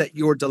such that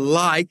your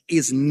delight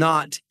is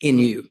not in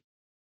you.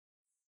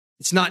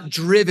 It's not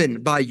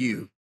driven by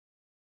you.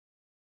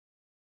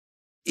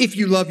 If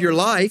you love your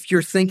life,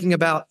 you're thinking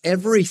about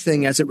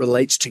everything as it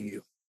relates to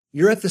you.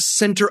 You're at the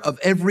center of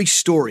every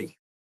story.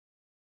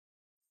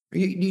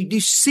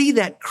 You see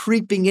that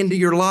creeping into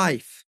your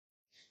life.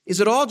 Is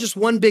it all just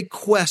one big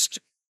quest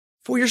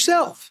for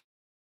yourself?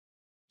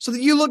 So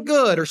that you look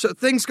good or so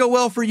things go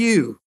well for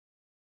you?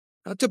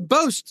 To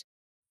boast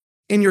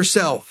in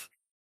yourself.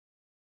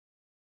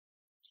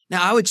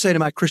 Now, I would say to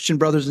my Christian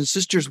brothers and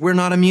sisters, we're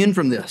not immune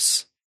from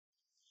this.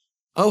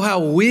 Oh, how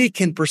we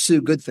can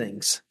pursue good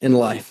things in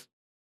life.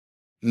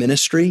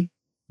 Ministry,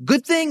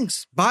 good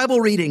things,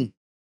 Bible reading.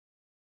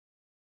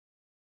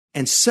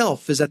 And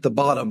self is at the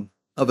bottom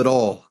of it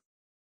all.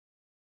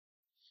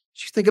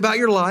 As you think about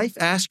your life,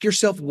 ask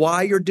yourself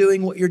why you're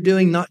doing what you're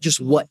doing, not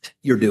just what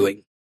you're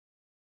doing.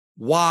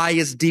 Why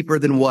is deeper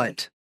than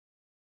what.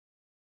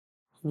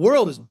 The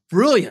world is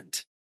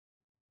brilliant,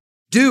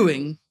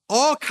 doing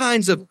all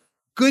kinds of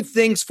good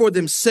things for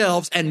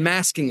themselves and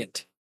masking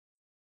it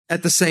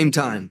at the same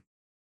time.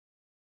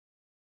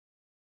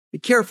 Be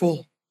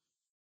careful.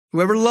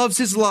 Whoever loves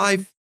his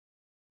life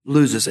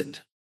loses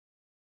it.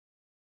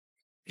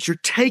 As you're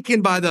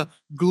taken by the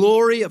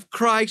glory of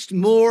Christ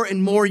more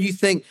and more, you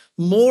think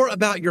more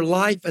about your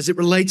life as it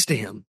relates to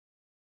him.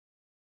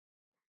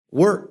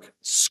 Work,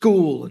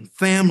 school, and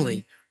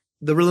family,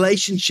 the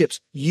relationships.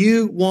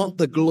 You want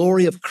the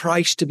glory of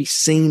Christ to be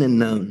seen and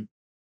known.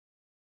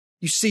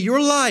 You see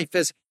your life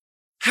as,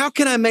 how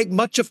can I make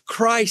much of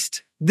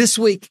Christ this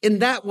week in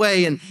that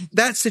way, in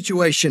that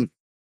situation?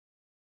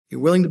 You're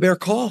willing to bear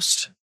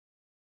cost.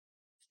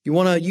 You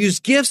want to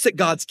use gifts that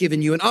God's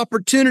given you and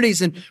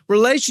opportunities and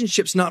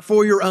relationships, not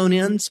for your own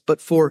ends,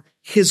 but for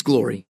his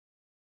glory.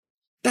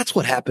 That's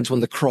what happens when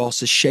the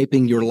cross is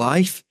shaping your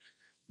life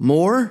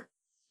more.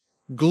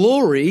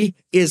 Glory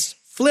is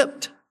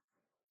flipped.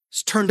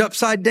 It's turned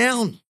upside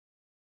down.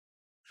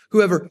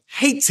 Whoever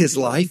hates his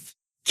life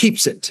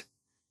keeps it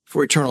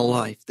for eternal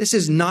life. This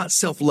is not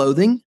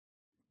self-loathing.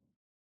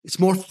 It's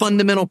more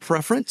fundamental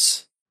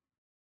preference.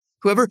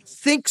 Whoever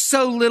thinks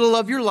so little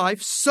of your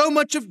life, so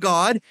much of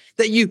God,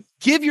 that you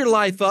give your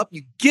life up,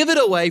 you give it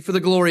away for the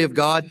glory of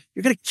God,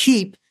 you're going to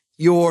keep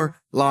your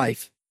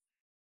life.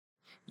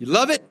 You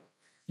love it,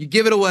 you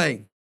give it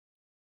away.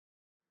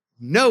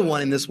 No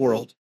one in this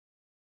world,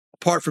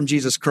 apart from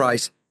Jesus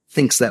Christ,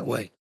 thinks that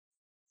way.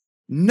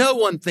 No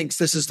one thinks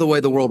this is the way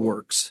the world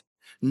works.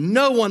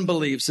 No one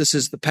believes this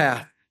is the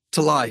path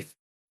to life.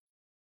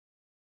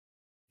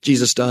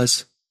 Jesus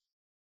does.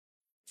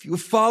 If you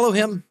follow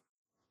him,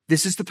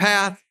 this is the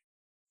path.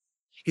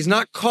 He's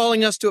not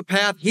calling us to a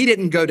path he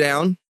didn't go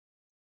down.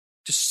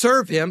 To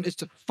serve him is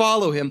to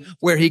follow him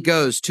where he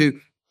goes, to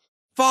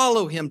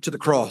follow him to the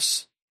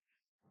cross.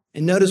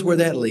 And notice where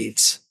that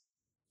leads.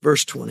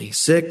 Verse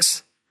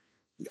 26,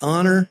 the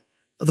honor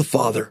of the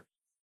Father.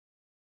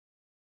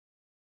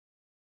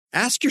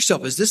 Ask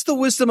yourself, is this the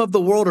wisdom of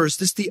the world, or is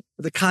this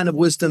the kind of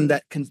wisdom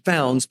that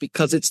confounds,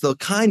 because it's the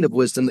kind of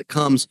wisdom that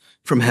comes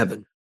from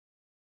heaven?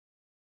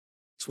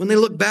 So when they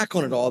look back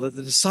on it all, that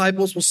the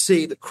disciples will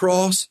see the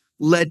cross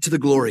led to the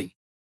glory.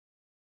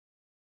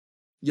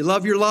 You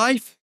love your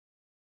life?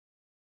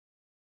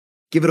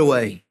 Give it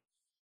away.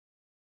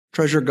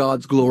 Treasure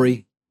God's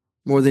glory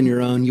more than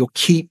your own. You'll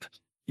keep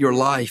your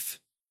life.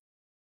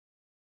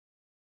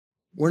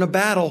 We're in a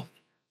battle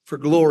for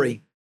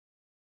glory.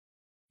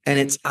 And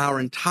it's our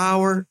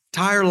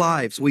entire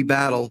lives we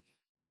battle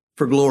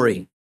for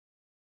glory.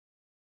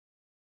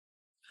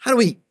 How do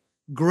we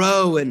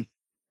grow in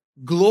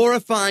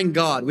glorifying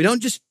God? We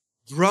don't just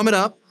drum it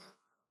up.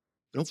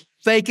 We don't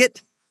fake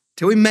it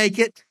till we make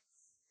it.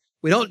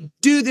 We don't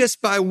do this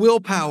by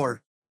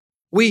willpower.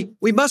 We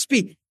must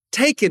be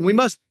taken. We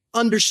must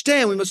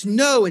understand. We must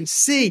know and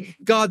see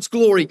God's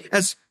glory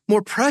as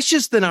more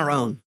precious than our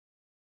own.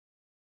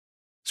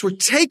 So we're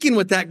taken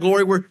with that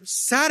glory. We're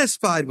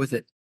satisfied with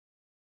it.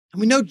 And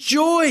we know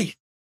joy.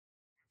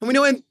 And we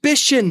know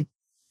ambition.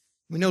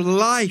 We know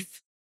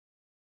life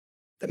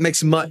that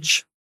makes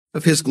much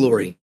of his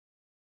glory.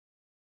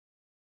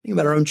 Think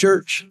about our own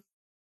church.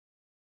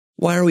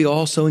 Why are we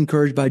all so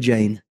encouraged by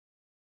Jane?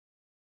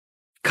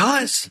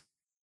 Because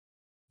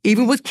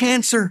even with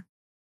cancer,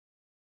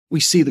 we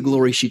see the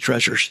glory she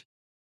treasures.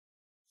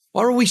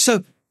 Why are we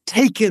so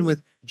taken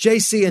with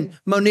JC and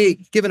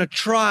Monique, given a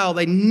trial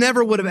they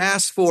never would have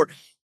asked for?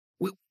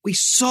 We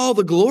saw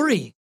the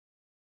glory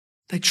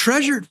they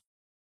treasured.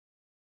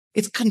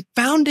 It's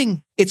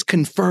confounding. It's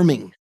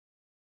confirming.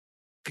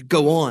 Could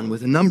go on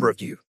with a number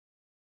of you.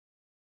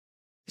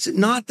 Is it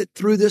not that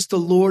through this the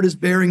Lord is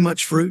bearing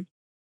much fruit?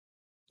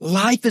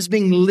 Life is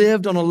being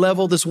lived on a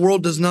level this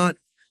world does not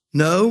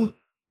know.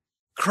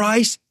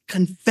 Christ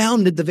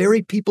confounded the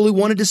very people who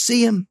wanted to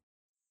see him.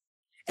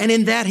 And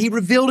in that he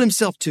revealed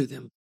himself to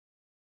them.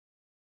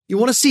 You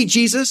want to see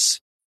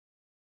Jesus?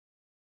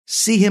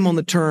 See him on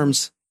the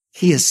terms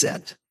he has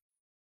set.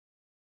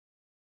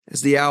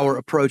 As the hour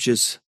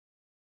approaches,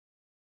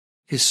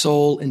 his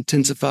soul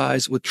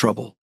intensifies with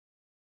trouble.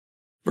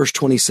 Verse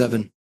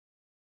 27.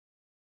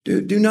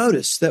 Do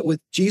notice that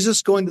with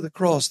Jesus going to the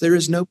cross, there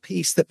is no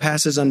peace that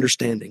passes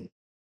understanding.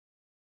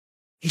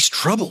 He's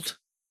troubled.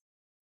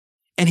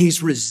 And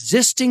he's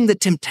resisting the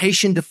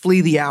temptation to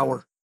flee the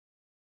hour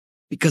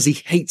because he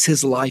hates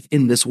his life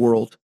in this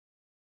world.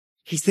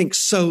 He thinks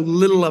so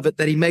little of it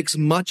that he makes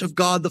much of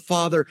God the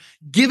Father.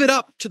 Give it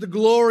up to the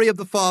glory of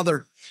the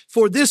Father.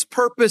 For this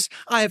purpose,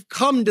 I have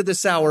come to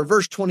this hour.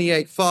 Verse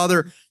 28,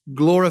 Father,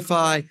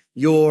 glorify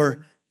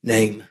your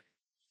name.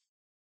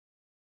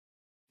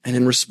 And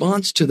in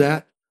response to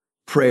that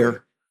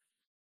prayer,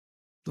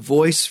 the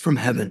voice from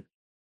heaven.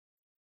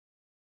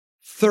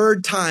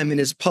 Third time in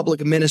his public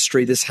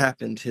ministry this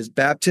happened. His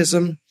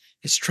baptism,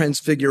 his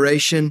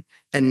transfiguration,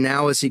 and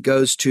now as he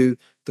goes to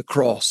the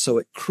cross. So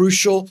at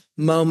crucial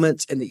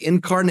moments in the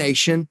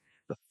incarnation,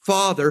 the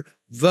Father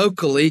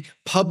vocally,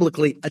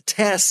 publicly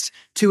attests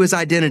to his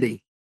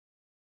identity.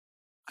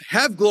 I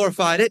have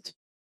glorified it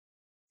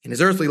in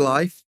his earthly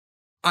life.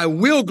 I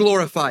will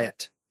glorify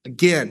it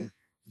again.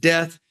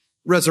 Death,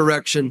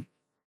 resurrection,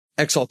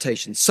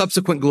 exaltation,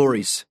 subsequent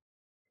glories.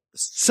 The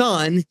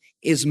Son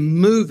is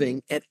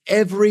moving at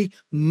every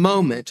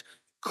moment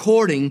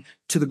according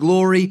to the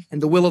glory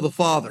and the will of the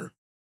Father.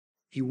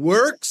 He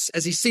works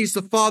as he sees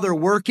the Father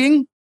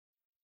working,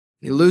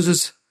 He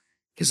loses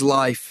his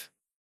life.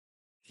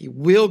 He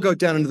will go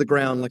down into the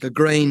ground like a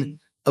grain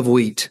of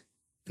wheat,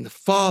 and the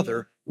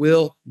Father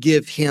will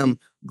give him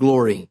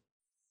glory.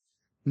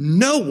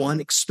 No one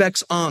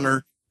expects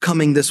honor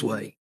coming this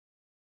way.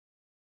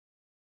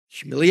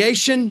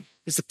 Humiliation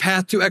is the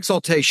path to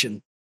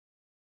exaltation.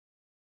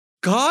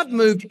 God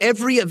moved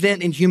every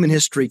event in human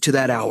history to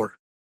that hour.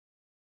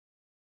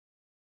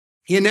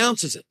 He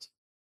announces it.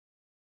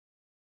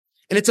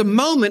 And it's a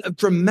moment of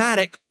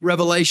dramatic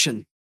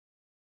revelation.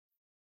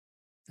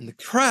 And the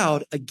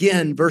crowd,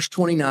 again, verse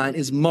 29,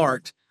 is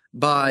marked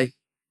by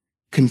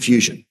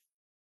confusion.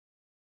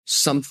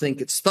 Some think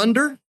it's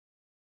thunder.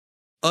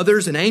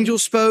 Others, an angel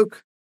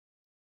spoke.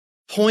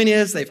 Point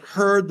is, they've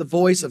heard the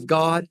voice of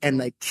God and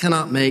they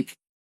cannot make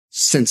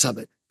sense of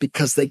it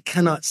because they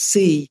cannot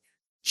see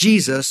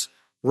Jesus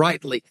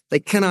rightly. They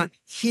cannot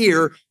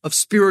hear of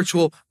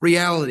spiritual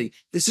reality.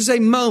 This is a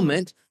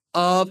moment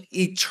of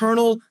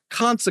eternal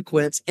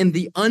consequence in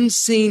the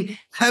unseen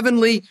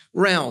heavenly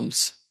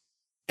realms,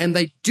 and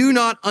they do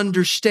not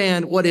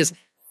understand what is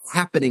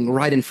happening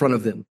right in front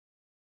of them.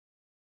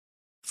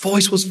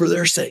 Voice was for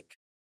their sake.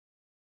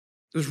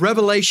 It was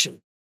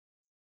revelation.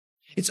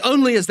 It's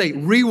only as they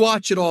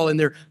rewatch it all in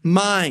their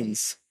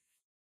minds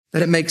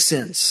that it makes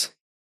sense.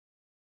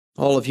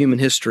 All of human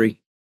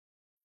history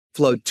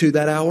flowed to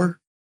that hour.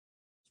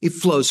 It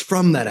flows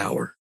from that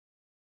hour.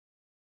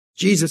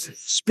 Jesus is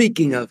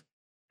speaking of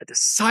a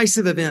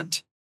decisive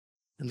event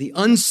in the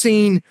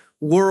unseen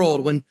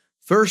world when,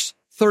 verse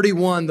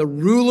 31, the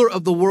ruler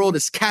of the world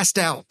is cast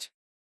out.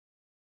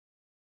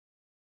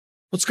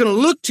 What's going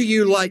to look to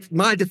you like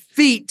my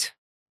defeat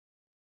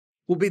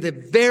will be the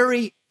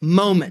very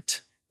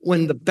moment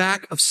when the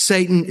back of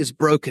Satan is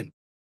broken,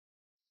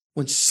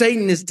 when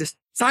Satan is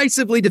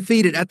decisively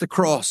defeated at the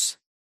cross.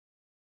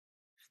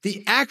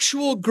 The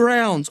actual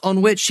grounds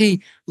on which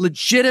he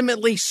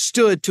legitimately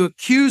stood to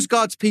accuse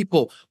God's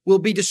people will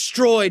be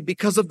destroyed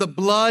because of the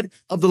blood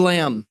of the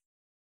Lamb.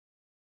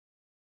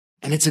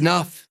 And it's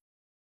enough.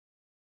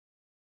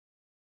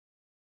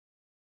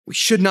 We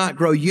should not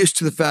grow used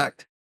to the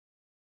fact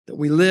that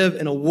we live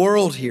in a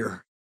world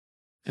here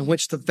in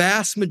which the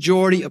vast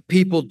majority of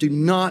people do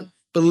not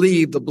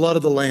believe the blood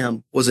of the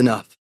Lamb was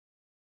enough.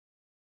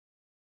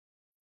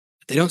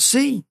 They don't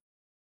see.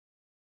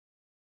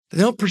 They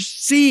don't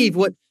perceive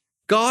what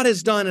God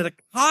has done at a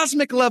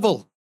cosmic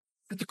level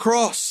at the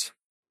cross.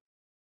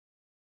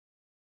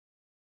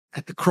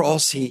 At the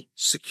cross, he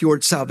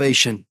secured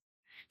salvation.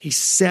 He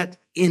set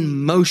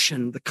in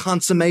motion the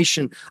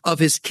consummation of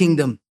his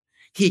kingdom.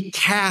 He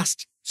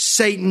cast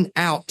Satan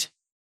out.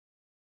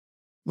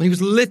 When he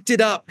was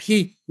lifted up,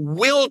 he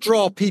will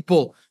draw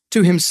people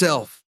to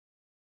himself.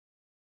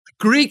 The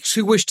Greeks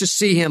who wish to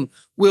see him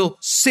will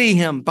see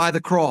him by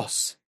the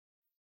cross.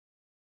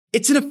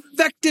 It's an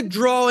effective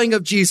drawing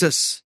of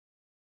Jesus.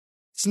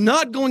 It's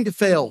not going to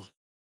fail.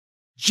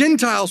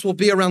 Gentiles will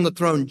be around the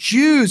throne.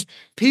 Jews,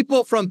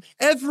 people from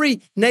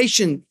every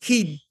nation.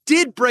 He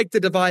did break the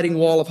dividing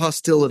wall of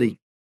hostility.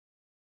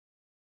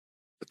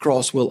 The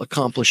cross will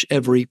accomplish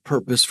every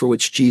purpose for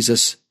which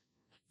Jesus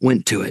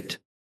went to it.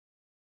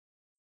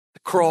 The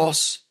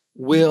cross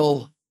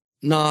will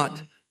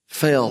not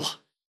fail.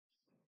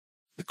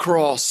 The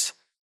cross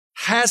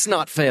has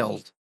not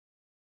failed.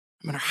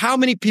 No matter how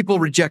many people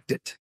reject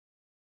it,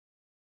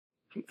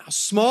 how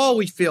small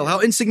we feel, how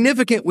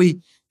insignificant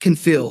we can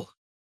feel.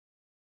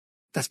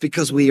 That's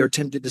because we are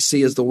tempted to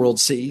see as the world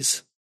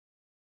sees.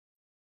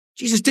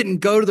 Jesus didn't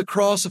go to the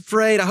cross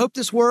afraid, I hope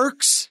this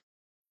works.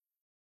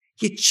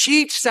 He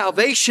achieved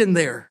salvation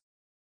there.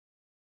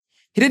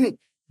 He didn't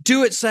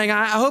do it saying,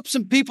 I hope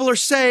some people are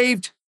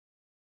saved.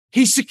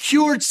 He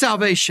secured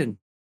salvation.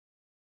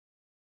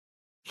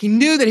 He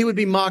knew that he would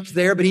be mocked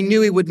there, but he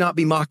knew he would not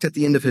be mocked at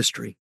the end of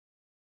history.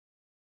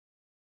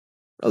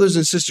 Brothers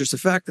and sisters, the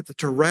fact that the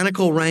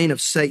tyrannical reign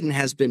of Satan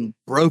has been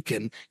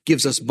broken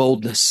gives us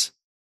boldness.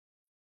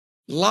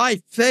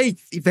 Life,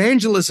 faith,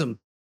 evangelism.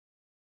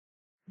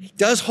 He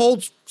does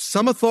hold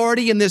some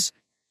authority in this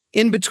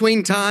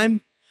in-between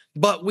time,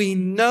 but we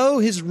know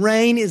his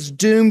reign is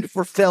doomed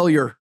for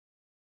failure.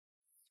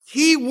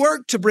 He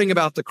worked to bring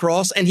about the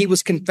cross, and he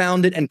was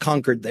confounded and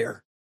conquered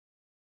there.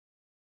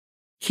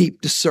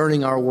 Keep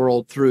discerning our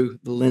world through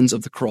the lens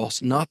of the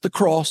cross, not the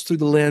cross through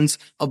the lens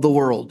of the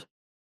world.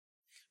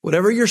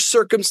 Whatever your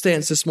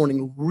circumstance this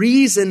morning,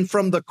 reason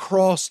from the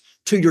cross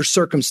to your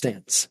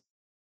circumstance,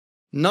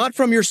 not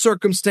from your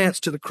circumstance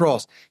to the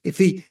cross. If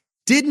he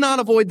did not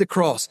avoid the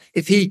cross,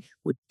 if he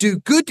would do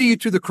good to you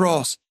through the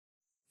cross,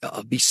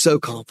 be so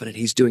confident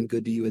he's doing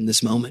good to you in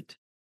this moment,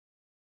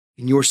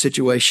 in your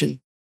situation.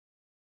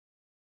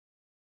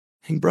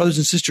 And brothers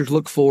and sisters,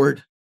 look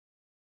forward.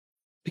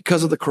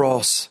 Because of the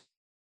cross,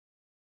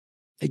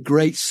 a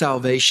great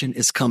salvation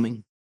is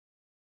coming.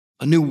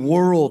 A new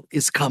world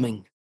is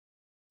coming.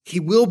 He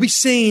will be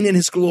seen in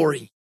his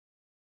glory.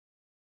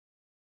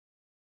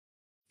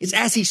 It's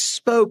as he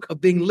spoke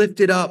of being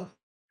lifted up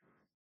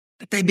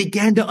that they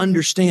began to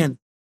understand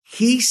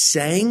he's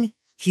saying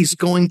he's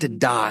going to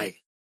die.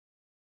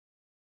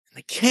 And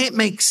they can't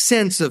make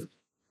sense of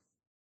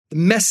the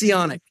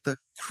messianic, the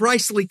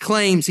Christly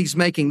claims he's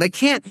making. They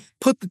can't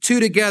put the two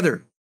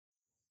together.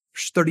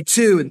 Verse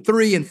 32 and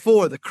 3 and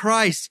 4, the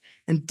Christ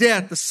and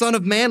death, the Son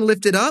of Man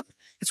lifted up.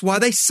 It's why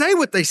they say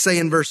what they say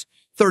in verse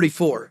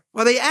 34.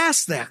 Why they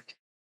ask that.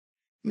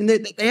 I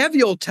mean, they have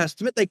the Old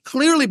Testament. They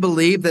clearly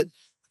believe that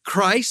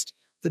Christ,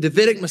 the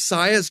Davidic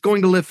Messiah, is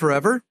going to live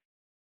forever.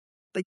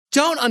 They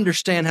don't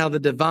understand how the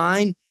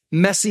divine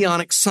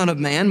messianic Son of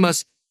Man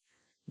must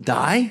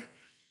die.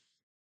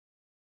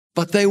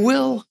 But they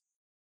will.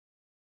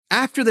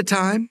 After the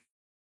time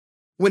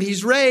when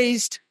he's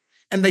raised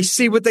and they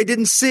see what they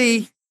didn't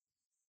see.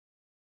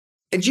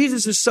 And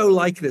Jesus is so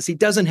like this. He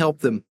doesn't help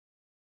them.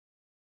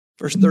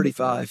 Verse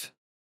 35,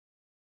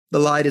 the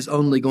light is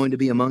only going to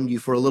be among you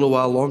for a little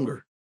while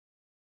longer.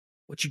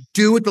 What you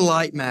do with the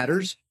light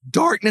matters.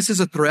 Darkness is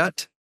a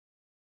threat.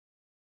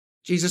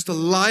 Jesus, the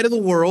light of the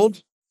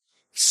world,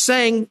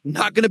 saying,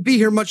 not going to be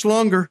here much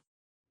longer.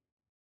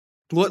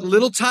 What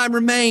little time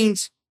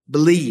remains,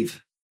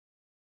 believe.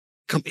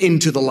 Come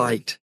into the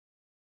light.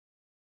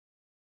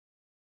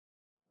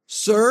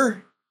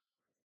 Sir,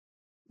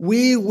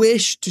 we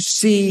wish to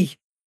see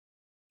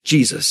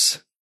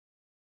Jesus.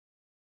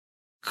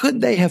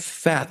 Could they have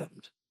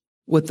fathomed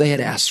what they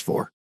had asked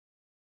for?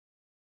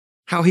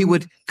 How he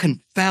would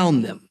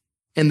confound them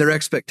in their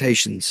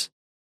expectations.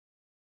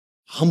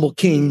 Humble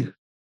king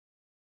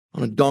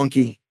on a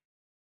donkey.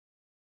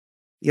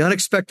 The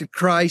unexpected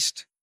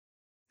Christ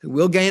who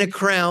will gain a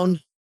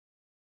crown,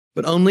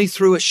 but only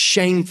through a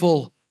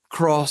shameful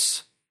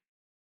cross.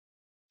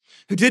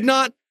 Who did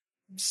not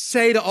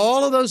say to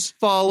all of those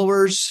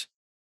followers,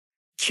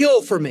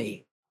 kill for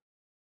me,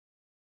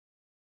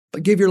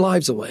 but give your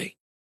lives away.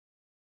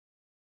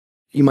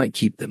 You might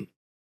keep them.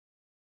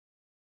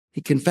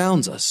 He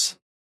confounds us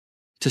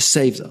to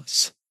save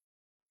us.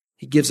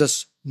 He gives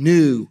us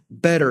new,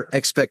 better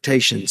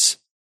expectations.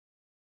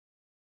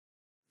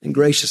 And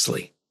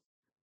graciously,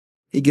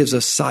 he gives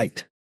us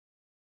sight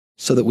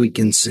so that we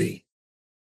can see.